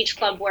 or Beach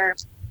Club, where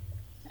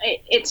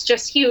it's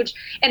just huge.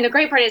 And the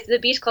great part is the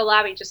Beach Club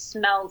lobby just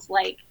smells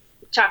like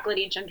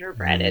chocolatey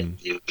gingerbread.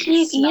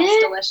 It smells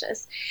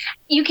delicious.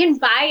 You can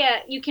buy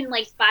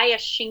a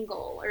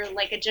shingle or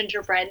like a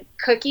gingerbread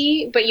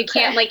cookie, but you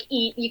can't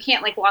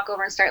walk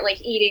over and start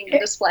like eating the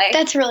display.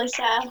 That's really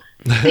sad.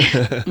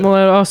 Well,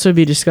 it'd also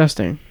be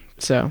disgusting.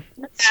 So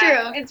That's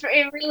true.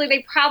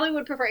 They probably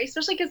would prefer,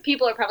 especially because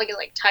people are probably gonna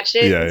like touch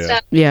it and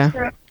stuff. yeah.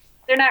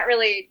 They're not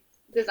really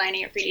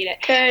designing it for you to eat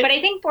it. Good. But I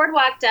think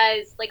Boardwalk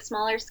does like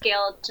smaller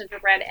scale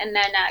gingerbread, and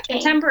then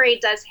Contemporary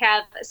does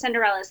have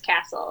Cinderella's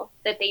Castle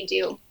that they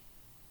do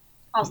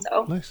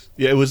also. Nice.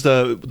 Yeah, it was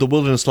the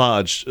Wilderness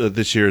Lodge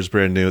this year is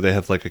brand new. They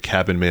have like a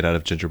cabin made out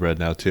of gingerbread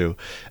now too.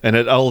 And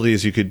at all of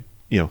these you could,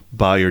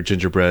 buy your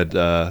gingerbread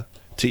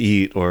to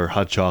eat, or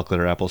hot chocolate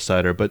or apple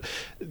cider, but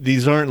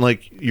these aren't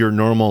like your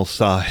normal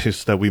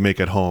size that we make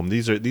at home.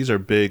 These are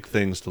big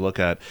things to look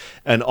at,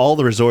 and all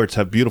the resorts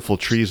have beautiful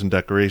trees and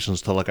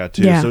decorations to look at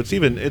too. Yeah. So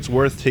it's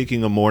worth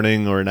taking a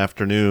morning or an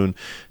afternoon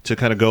to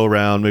kind of go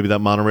around maybe that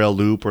monorail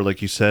loop, or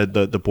like you said,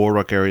 the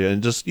boardwalk area,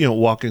 and just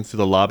walking through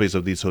the lobbies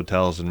of these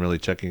hotels and really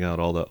checking out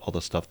all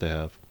the stuff they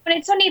have. But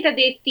it's so neat that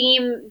they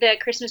theme the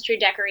Christmas tree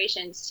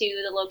decorations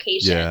to the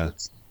locations. Yeah.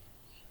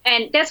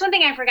 And that's one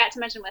thing I forgot to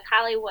mention with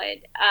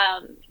Hollywood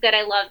that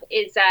I love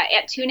is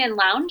at Tune In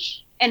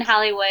Lounge in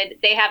Hollywood,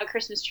 they have a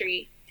Christmas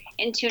tree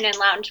in Tune In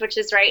Lounge, which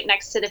is right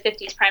next to the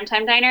 50s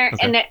Primetime Diner.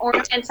 Okay. And the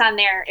ornaments on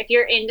there, if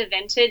you're into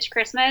vintage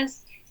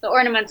Christmas, the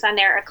ornaments on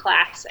there are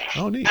classic.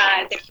 Oh, neat.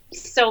 There's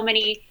so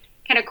many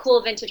kind of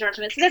cool vintage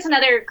ornaments. So that's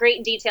another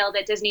great detail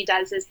that Disney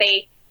does is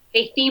they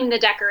theme the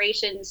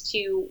decorations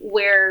to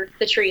where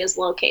the tree is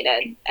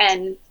located.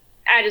 And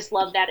I just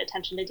love that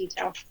attention to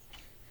detail.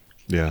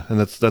 Yeah, and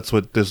that's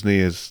what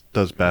Disney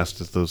does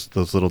best, is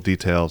those little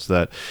details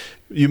that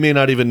you may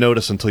not even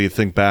notice until you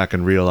think back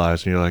and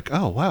realize, and you're like,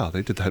 oh wow,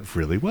 they did that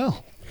really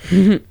well.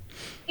 They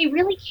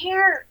really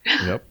care.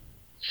 Yep.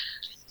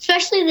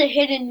 Especially the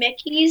hidden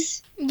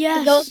Mickeys.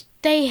 Yes, Those-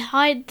 they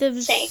hide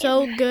them Same.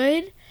 so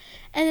good,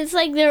 and it's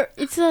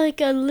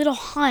like a little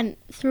hunt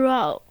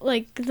throughout,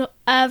 like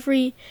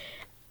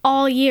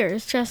all year.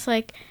 It's just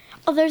like,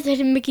 oh, there's a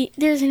hidden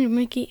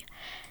Mickey,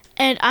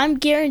 and I'm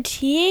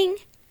guaranteeing,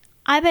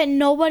 I bet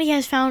nobody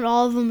has found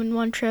all of them in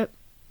one trip.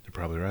 You're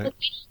probably right.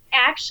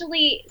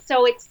 Actually,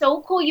 so it's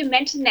so cool you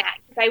mentioned that,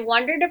 because I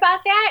wondered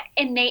about that,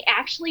 and they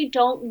actually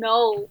don't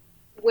know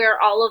where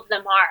all of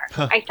them are.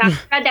 Huh. I thought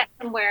I read that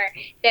somewhere,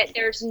 that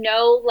there's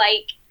no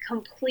like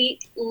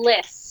complete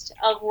list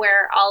of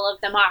where all of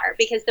them are,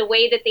 because the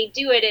way that they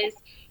do it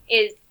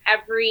is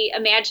every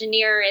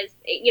Imagineer is,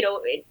 you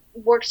know, it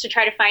works to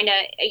try to find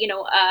a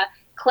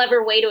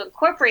clever way to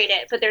incorporate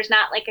it, but there's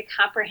not like a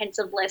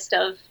comprehensive list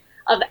of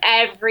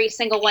every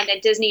single one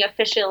that Disney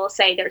officials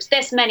say there's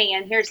this many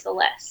and here's the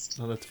list.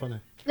 Oh, that's funny.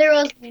 There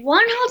was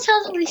one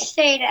hotel that we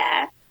stayed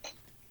at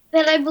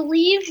that I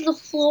believe the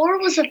floor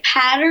was a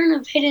pattern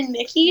of hidden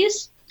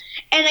Mickeys,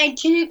 and I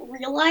didn't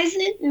realize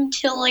it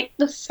until like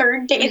the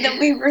third day that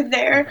we were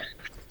there.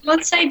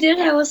 Once I did,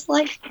 I was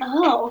like,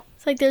 oh.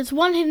 It's like there's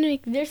one hidden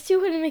Mickey, there's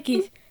 2 hidden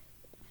Mickeys.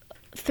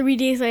 3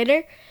 days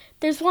later,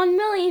 there's 1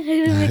 million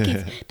hidden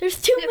Mickeys.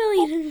 There's 2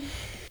 million.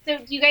 So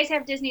do you guys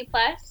have Disney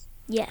Plus?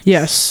 Yes.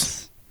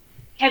 Yes.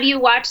 Have you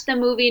watched the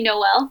movie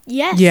Noelle?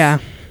 Yes. Yeah.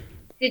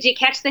 Did you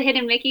catch the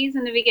hidden Mickeys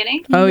in the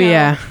beginning? Oh No.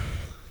 yeah.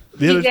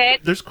 Yeah, You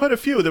did? there's quite a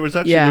few. There was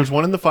actually Yeah. there was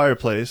one in the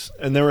fireplace,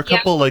 and there were a Yeah.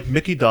 couple like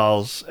Mickey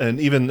dolls, and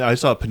even I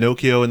saw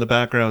Pinocchio in the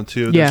background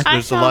too. Yeah. I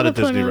There's a saw lot the of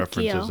Disney Pinocchio.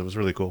 references. It was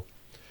really cool.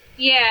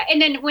 Yeah,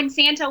 and then when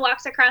Santa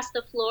walks across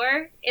the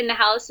floor in the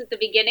house at the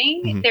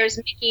beginning, Mhm. there's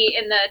Mickey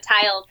in the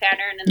tile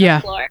pattern in Yeah.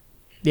 the floor.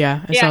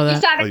 Yeah. I Yeah, saw you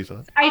that. saw Oh, it. you saw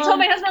it? I told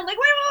my husband, I'm like,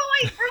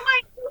 wait, we're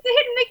like, it's a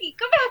hidden Mickey.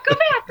 Go back,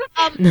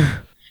 go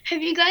back.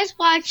 Have you guys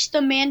watched The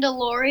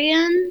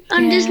Mandalorian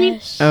on Disney?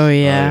 Yes. Oh Oh,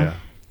 yeah.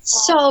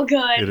 So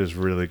good. It is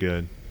really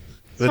good.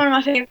 It's one of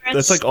my favorites.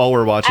 That's like all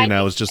we're watching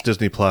now is just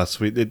Disney Plus.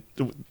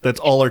 That's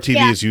all our TV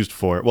Yeah. is used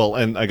for. Well,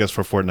 and I guess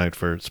for Fortnite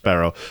for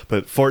Sparrow,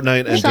 but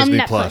Fortnite and Some Disney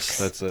Netflix. Plus.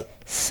 That's it.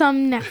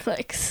 Some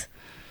Netflix.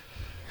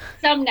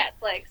 Some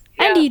Netflix.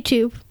 And Yeah.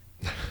 YouTube.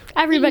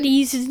 Everybody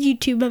uses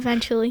YouTube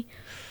eventually.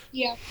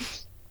 Yeah.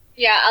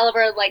 Yeah,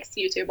 Oliver likes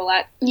YouTube a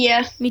lot.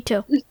 Yeah. Me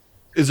too.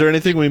 Is there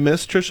anything we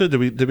missed, Trisha?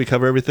 Did we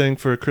cover everything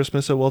for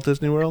Christmas at Walt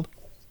Disney World?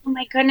 Oh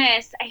my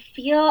goodness,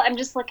 I'm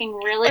just looking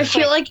really I quick.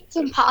 feel like it's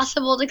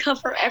impossible to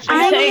cover I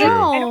everything.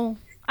 know.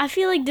 I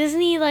feel like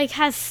Disney like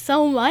has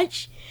so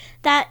much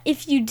that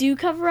if you do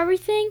cover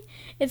everything,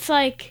 it's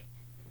like,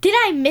 did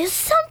I miss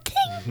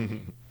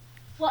something?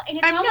 Well, and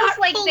it's I'm almost not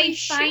like fully they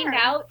find sure.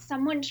 out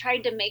someone tried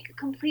to make a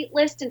complete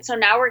list, and so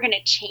now we're going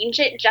to change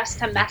it just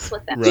to mess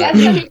with them.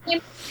 Right.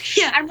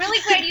 Yeah. I'm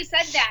really glad you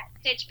said that,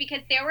 Stitch,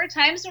 because there were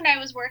times when I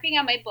was working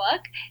on my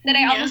book that I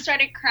Yeah. almost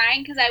started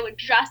crying because I would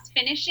just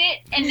finish it,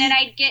 and then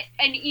I'd get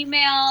an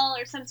email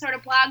or some sort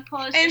of blog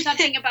post or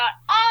something about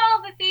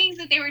all the things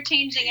that they were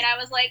changing, and I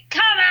was like,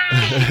 come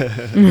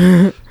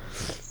on!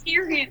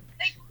 Serious.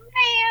 Like,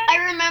 man!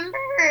 I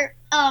remember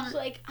It's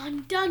like,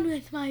 I'm done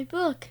with my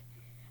book.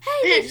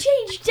 Hey, they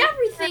changed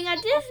everything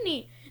at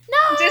Disney.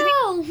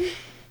 No!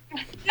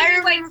 I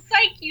was like,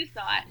 psych, you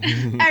thought.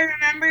 I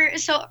remember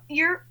so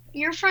your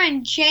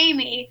friend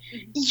Jamie,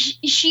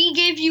 she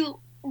gave you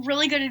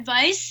really good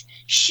advice.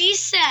 She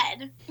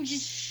said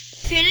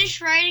just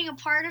finish writing a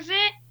part of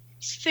it,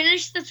 just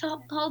finish the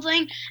whole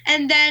thing,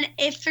 and then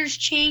if there's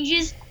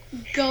changes,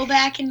 go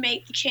back and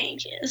make the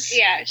changes.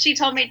 Yeah, she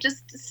told me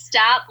just to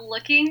stop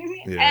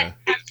looking Yeah. at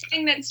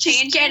everything that's Just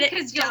changing get it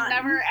because you'll done.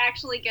 never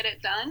actually get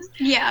it done.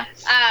 Yeah.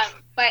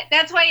 But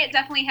that's why it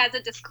definitely has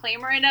a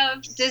disclaimer in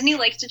of Disney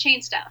likes to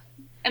change stuff.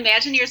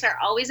 Imagineers are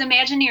always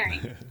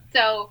Imagineering.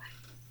 So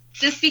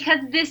just because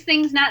this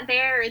thing's not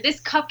there, or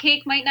this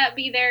cupcake might not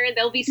be there,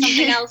 there'll be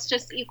something else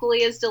just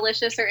equally as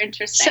delicious or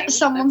interesting.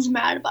 Someone's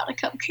mad about a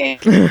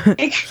cupcake.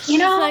 you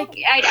know, Like,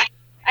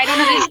 I don't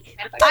know.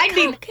 I'd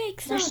be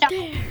Cupcake's not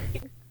there.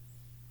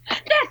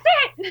 That's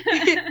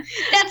it.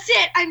 That's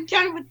it. I'm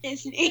done with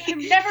Disney. I'm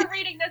never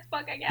reading this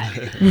book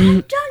again.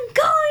 I'm done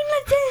going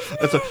with Disney.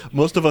 That's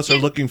most of us are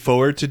looking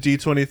forward to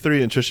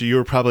D23, and Trisha, you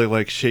were probably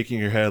like shaking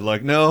your head,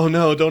 like, no,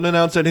 don't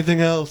announce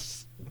anything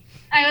else.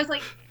 I was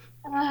like,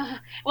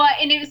 well,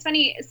 and it was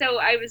funny. So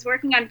I was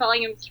working on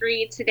volume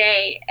 3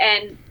 today,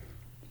 and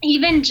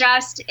even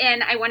just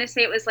in, I want to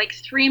say it was like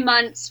 3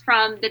 months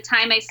from the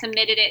time I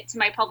submitted it to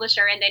my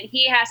publisher, and then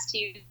he has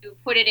to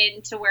put it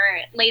into where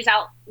it lays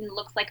out and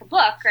looks like a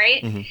book,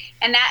 right? Mhm.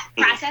 And that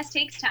process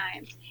takes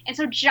time. And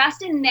so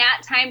just in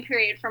that time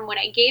period from when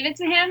I gave it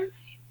to him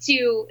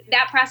to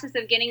that process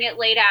of getting it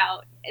laid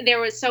out,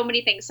 there was so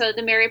many things. So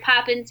the Mary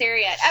Poppins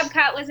area at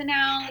Epcot was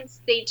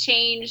announced. They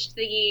changed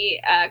the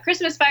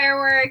Christmas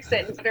fireworks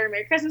and put a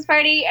Merry Christmas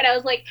party. And I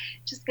was like,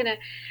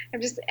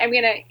 I'm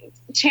gonna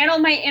channel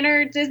my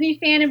inner Disney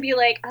fan and be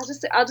like, I'll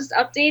just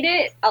update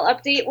it. I'll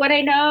update what I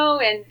know.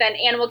 And then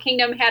Animal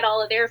Kingdom had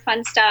all of their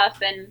fun stuff.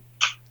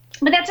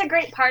 But that's a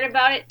great part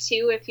about it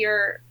too. If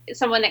you're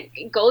someone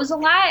that goes a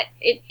lot,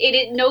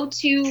 no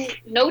two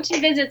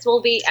visits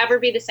will ever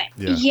be the same.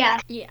 Yeah.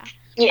 Yeah.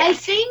 Yeah. I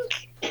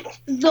think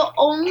the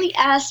only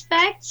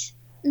aspect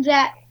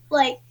that,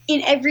 like,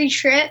 in every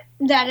trip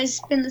that has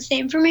been the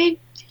same for me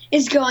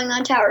is going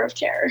on Tower of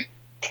Terror.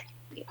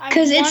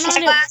 Because it's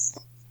fast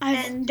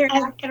and they're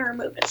not going to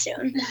remove it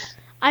soon.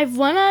 I've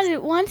went on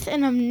it once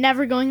and I'm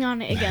never going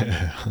on it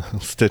again.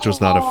 Stitch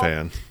was not a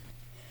fan.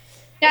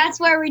 That's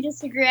where we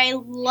disagree. I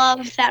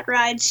love that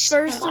ride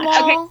so First of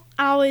much. all,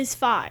 I was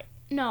 5.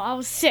 No, I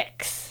was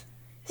 6.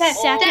 That-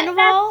 Second of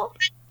all,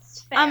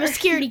 I'm a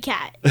scaredy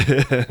cat.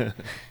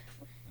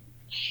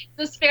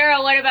 So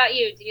Sparrow, what about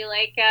you? Do you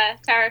like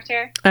Tower of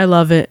Terror? I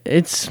love it.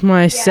 It's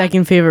my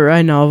second favorite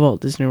ride in all of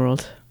Walt Disney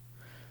World.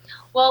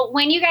 Well,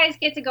 when you guys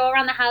get to go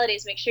around the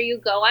holidays, make sure you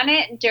go on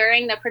it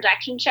during the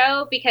production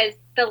show because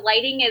the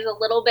lighting is a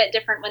little bit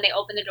different when they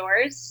open the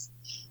doors.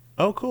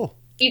 Oh, cool.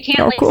 You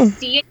can't cool.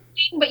 see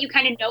anything, but you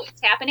kind of know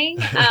what's happening.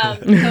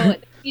 So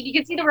you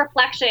can see the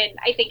reflection.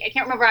 I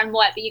can't remember on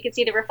what, but you can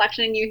see the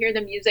reflection and you hear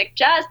the music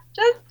just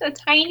a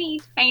tiny,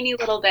 tiny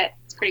little bit.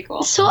 It's pretty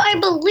cool. So I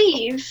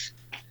believe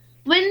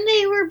when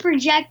they were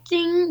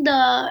projecting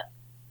the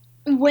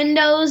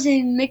windows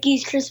in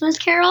Mickey's Christmas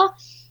Carol,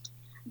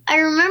 I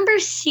remember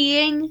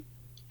seeing,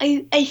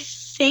 I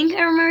think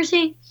I remember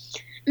seeing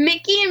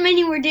Mickey and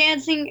Minnie were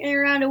dancing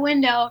around a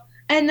window,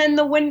 and then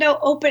the window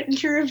opened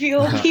to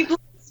reveal people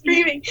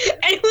screaming,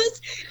 and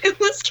it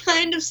was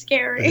kind of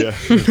scary. Yeah,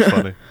 it's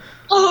funny.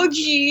 Oh,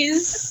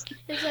 jeez.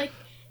 It's like,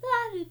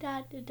 la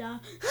da da da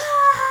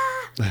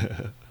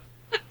da.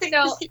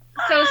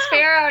 So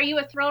Sparrow, are you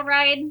a thrill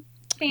ride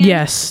fan?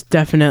 Yes,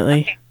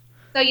 definitely. Okay.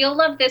 So you'll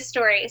love this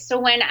story. So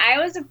when I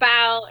was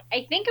about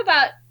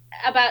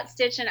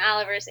Stitch and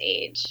Oliver's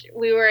age,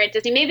 we were at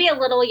Disney, maybe a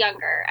little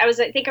younger. I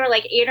think we were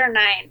like 8 or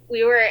 9.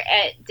 We were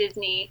at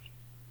Disney,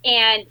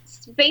 and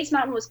Space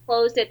Mountain was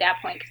closed at that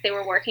point because they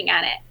were working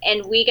on it.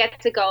 And we got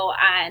to go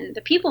on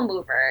the People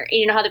Mover. And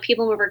you know how the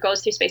People Mover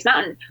goes through Space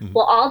Mountain? Mhm.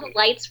 Well, all the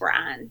lights were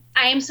on.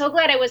 I am so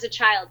glad I was a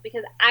child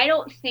because I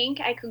don't think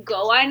I could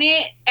go on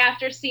it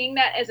after seeing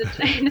that as a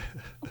child.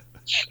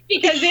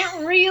 Because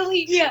it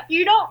really,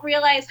 you don't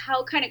realize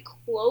how kind of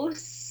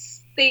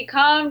close they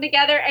come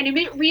together, and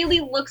it really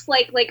looks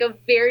like a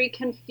very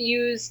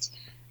confused,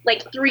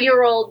 like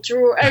 3-year-old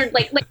drew, or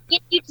like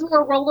he drew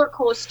a roller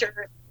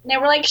coaster, and they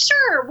were like,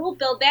 "Sure, we'll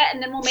build that,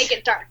 and then we'll make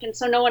it dark, and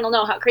so no one will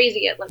know how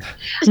crazy it looks."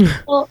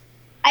 Well,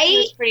 It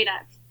was pretty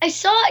nuts. I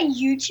saw a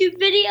YouTube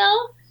video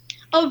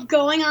of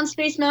going on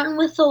Space Mountain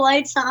with the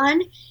lights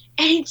on, and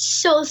it's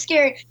so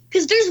scary.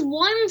 Because there's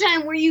one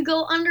time where you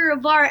go under a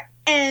bar,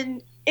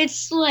 and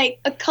it's like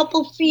a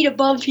couple feet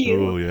above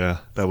you. Oh, yeah.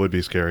 That would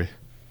be scary.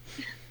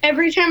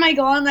 Every time I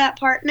go on that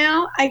part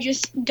now, I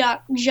just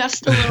duck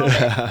just a little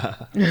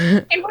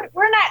bit. And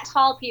we're not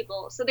tall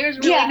people, so there's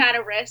really not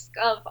a risk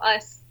of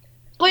us.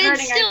 But Hurting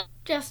it's still,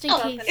 Just in Oh,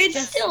 case. it's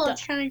just still the- a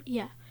kind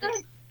yeah.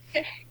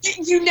 of,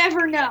 you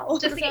never know.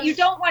 Just you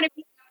don't want to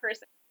be that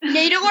person.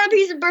 Yeah, you don't want to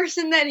be the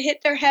person that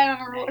hit their head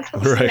on a roller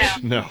coaster.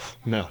 Right. No,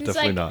 It's definitely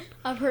like not.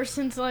 a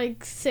person's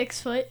like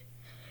 6 foot.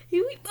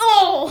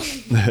 Oh!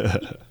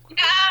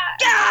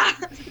 Ah!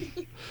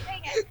 Dang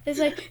it. It's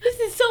like, this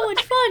is so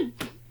much fun.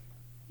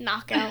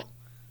 Knockout.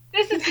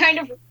 This is kind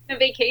of a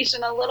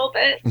vacation a little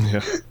bit.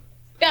 Yeah.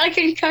 Got a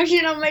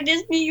concussion on my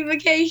Disney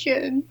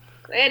vacation.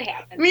 It I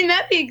happens. mean,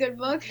 that'd be a good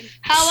book.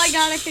 How I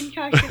got a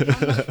concussion.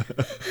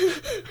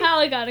 How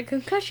I got a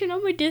concussion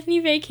on my Disney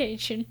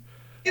vacation.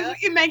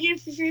 Imagine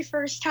if it's your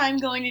first time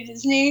going to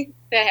Disney.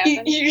 That You,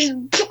 happens.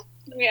 you just,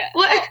 Yeah.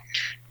 what?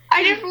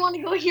 I never want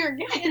to go here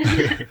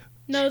again.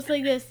 No, it's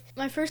like this.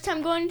 My first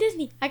time going to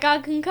Disney, I got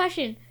a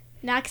concussion.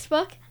 Next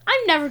book,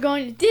 I'm never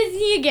going to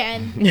Disney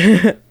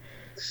again.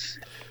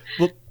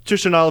 Well,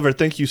 Trisha and Oliver,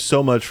 thank you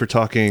so much for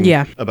talking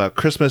about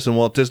Christmas and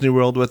Walt Disney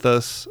World with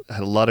us.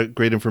 Had a lot of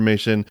great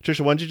information.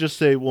 Trisha, why don't you just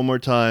say one more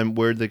time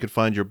where they could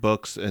find your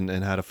books and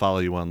how to follow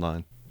you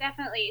online?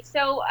 Definitely.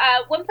 So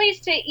one place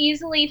to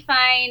easily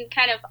find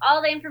kind of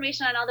all the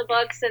information on all the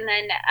books, and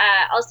then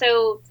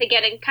also to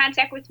get in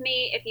contact with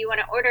me if you want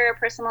to order a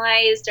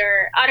personalized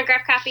or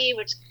autographed copy,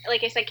 which,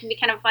 like I said, can be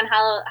kind of a fun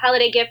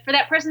holiday gift for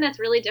that person that's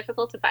really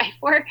difficult to buy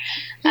for.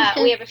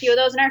 We have a few of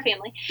those in our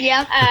family.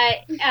 Yeah.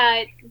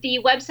 The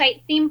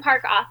website,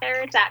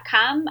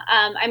 themeparkauthor.com.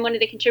 I'm one of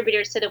the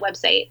contributors to the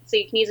website, so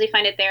you can easily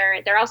find it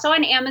there. They're also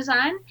on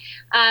Amazon.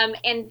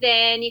 And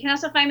then you can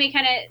also find me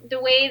kind of the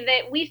way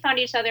that we found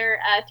each other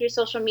through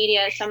social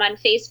media. So I'm on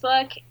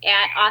Facebook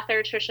at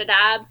author Trisha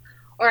Daub,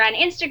 or on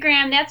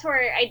Instagram. That's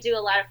where I do a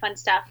lot of fun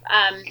stuff.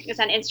 It's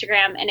on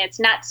Instagram, and it's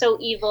not so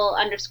evil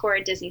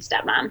 _ Disney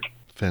Stepmom.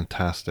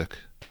 Fantastic.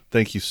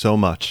 Thank you so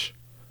much.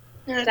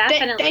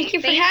 Definitely. Thank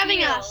you for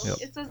having us. Yep.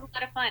 This was a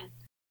lot of fun.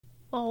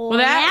 Well,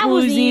 that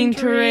was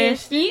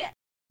interesting.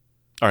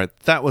 All right,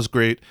 that was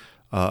great.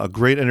 A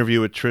great interview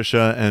with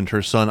Trisha and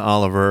her son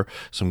Oliver.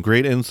 Some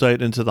great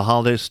insight into the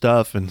holiday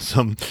stuff and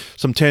some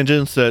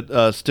tangents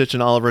that Stitch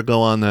and Oliver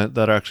go on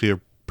that actually are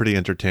pretty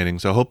entertaining.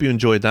 So I hope you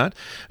enjoyed that.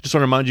 I just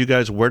want to remind you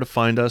guys where to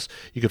find us.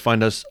 You can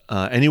find us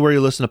anywhere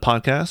you listen to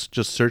podcasts.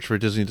 Just search for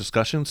Disney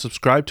Discussion.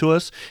 Subscribe to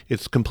us.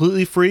 It's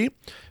completely free.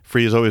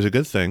 Free is always a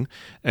good thing.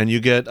 And you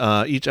get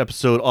each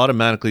episode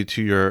automatically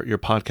to your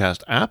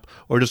podcast app,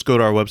 or just go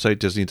to our website,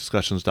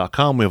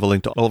 DisneyDiscussions.com. We have a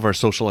link to all of our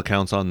social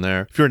accounts on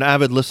there. If you're an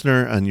avid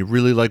listener and you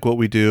really like what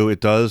we do, it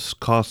does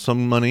cost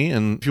some money.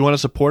 And if you want to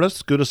support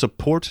us, go to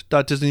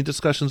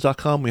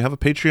support.DisneyDiscussions.com. We have a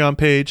Patreon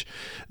page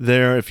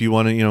there if you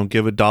want to,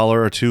 give $1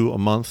 or $2 a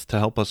month to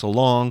help us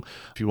along.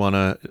 If you want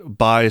to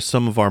buy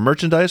some of our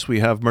merchandise, we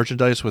have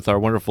merchandise with our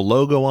wonderful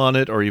logo on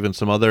it, or even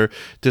some other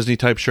Disney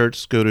type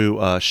shirts. Go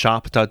to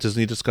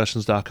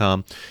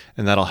shop.DisneyDiscussions.com,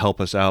 and that'll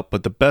help us out.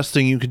 But the best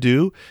thing you can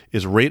do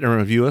is rate and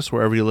review us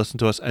wherever you listen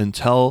to us, and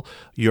tell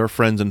your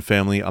friends and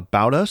family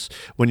about us.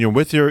 When you're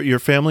with your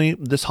family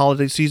this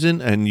holiday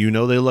season and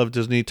they love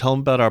Disney, tell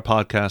them about our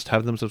podcast,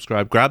 have them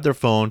subscribe, grab their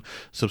phone,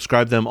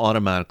 subscribe them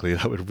automatically.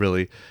 That would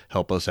really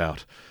help us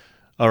out.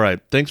 All right.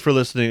 Thanks for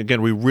listening.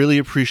 Again, we really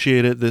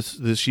appreciate it.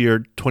 This year,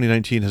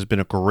 2019, has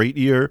been a great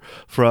year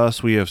for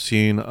us. We have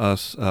seen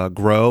us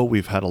grow.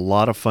 We've had a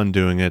lot of fun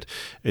doing it.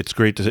 It's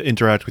great to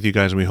interact with you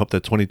guys, and we hope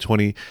that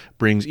 2020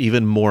 brings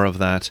even more of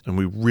that. And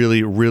we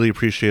really, really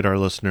appreciate our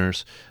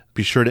listeners.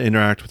 Be sure to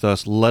interact with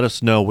us. Let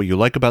us know what you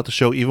like about the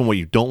show, even what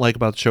you don't like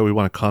about the show. We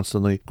want to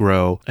constantly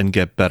grow and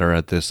get better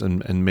at this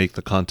and make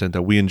the content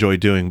that we enjoy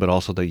doing, but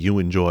also that you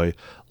enjoy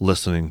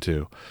listening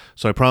to.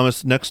 So I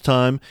promise next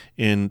time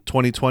in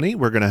 2020,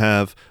 we're going to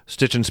have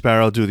Stitch and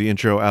Sparrow do the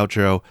intro,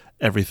 outro,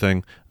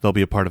 everything. They'll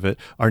be a part of it.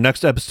 Our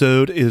next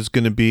episode is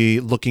going to be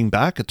looking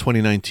back at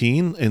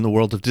 2019 in the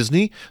world of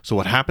Disney. So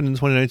what happened in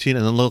 2019,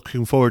 and then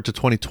looking forward to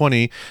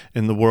 2020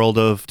 in the world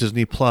of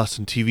Disney Plus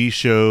and TV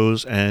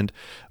shows and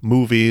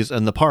movies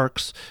and the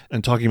parks,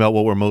 and talking about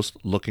what we're most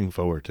looking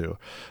forward to.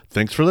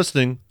 Thanks for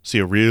listening. See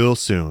you real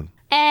soon.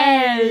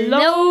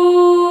 Hello.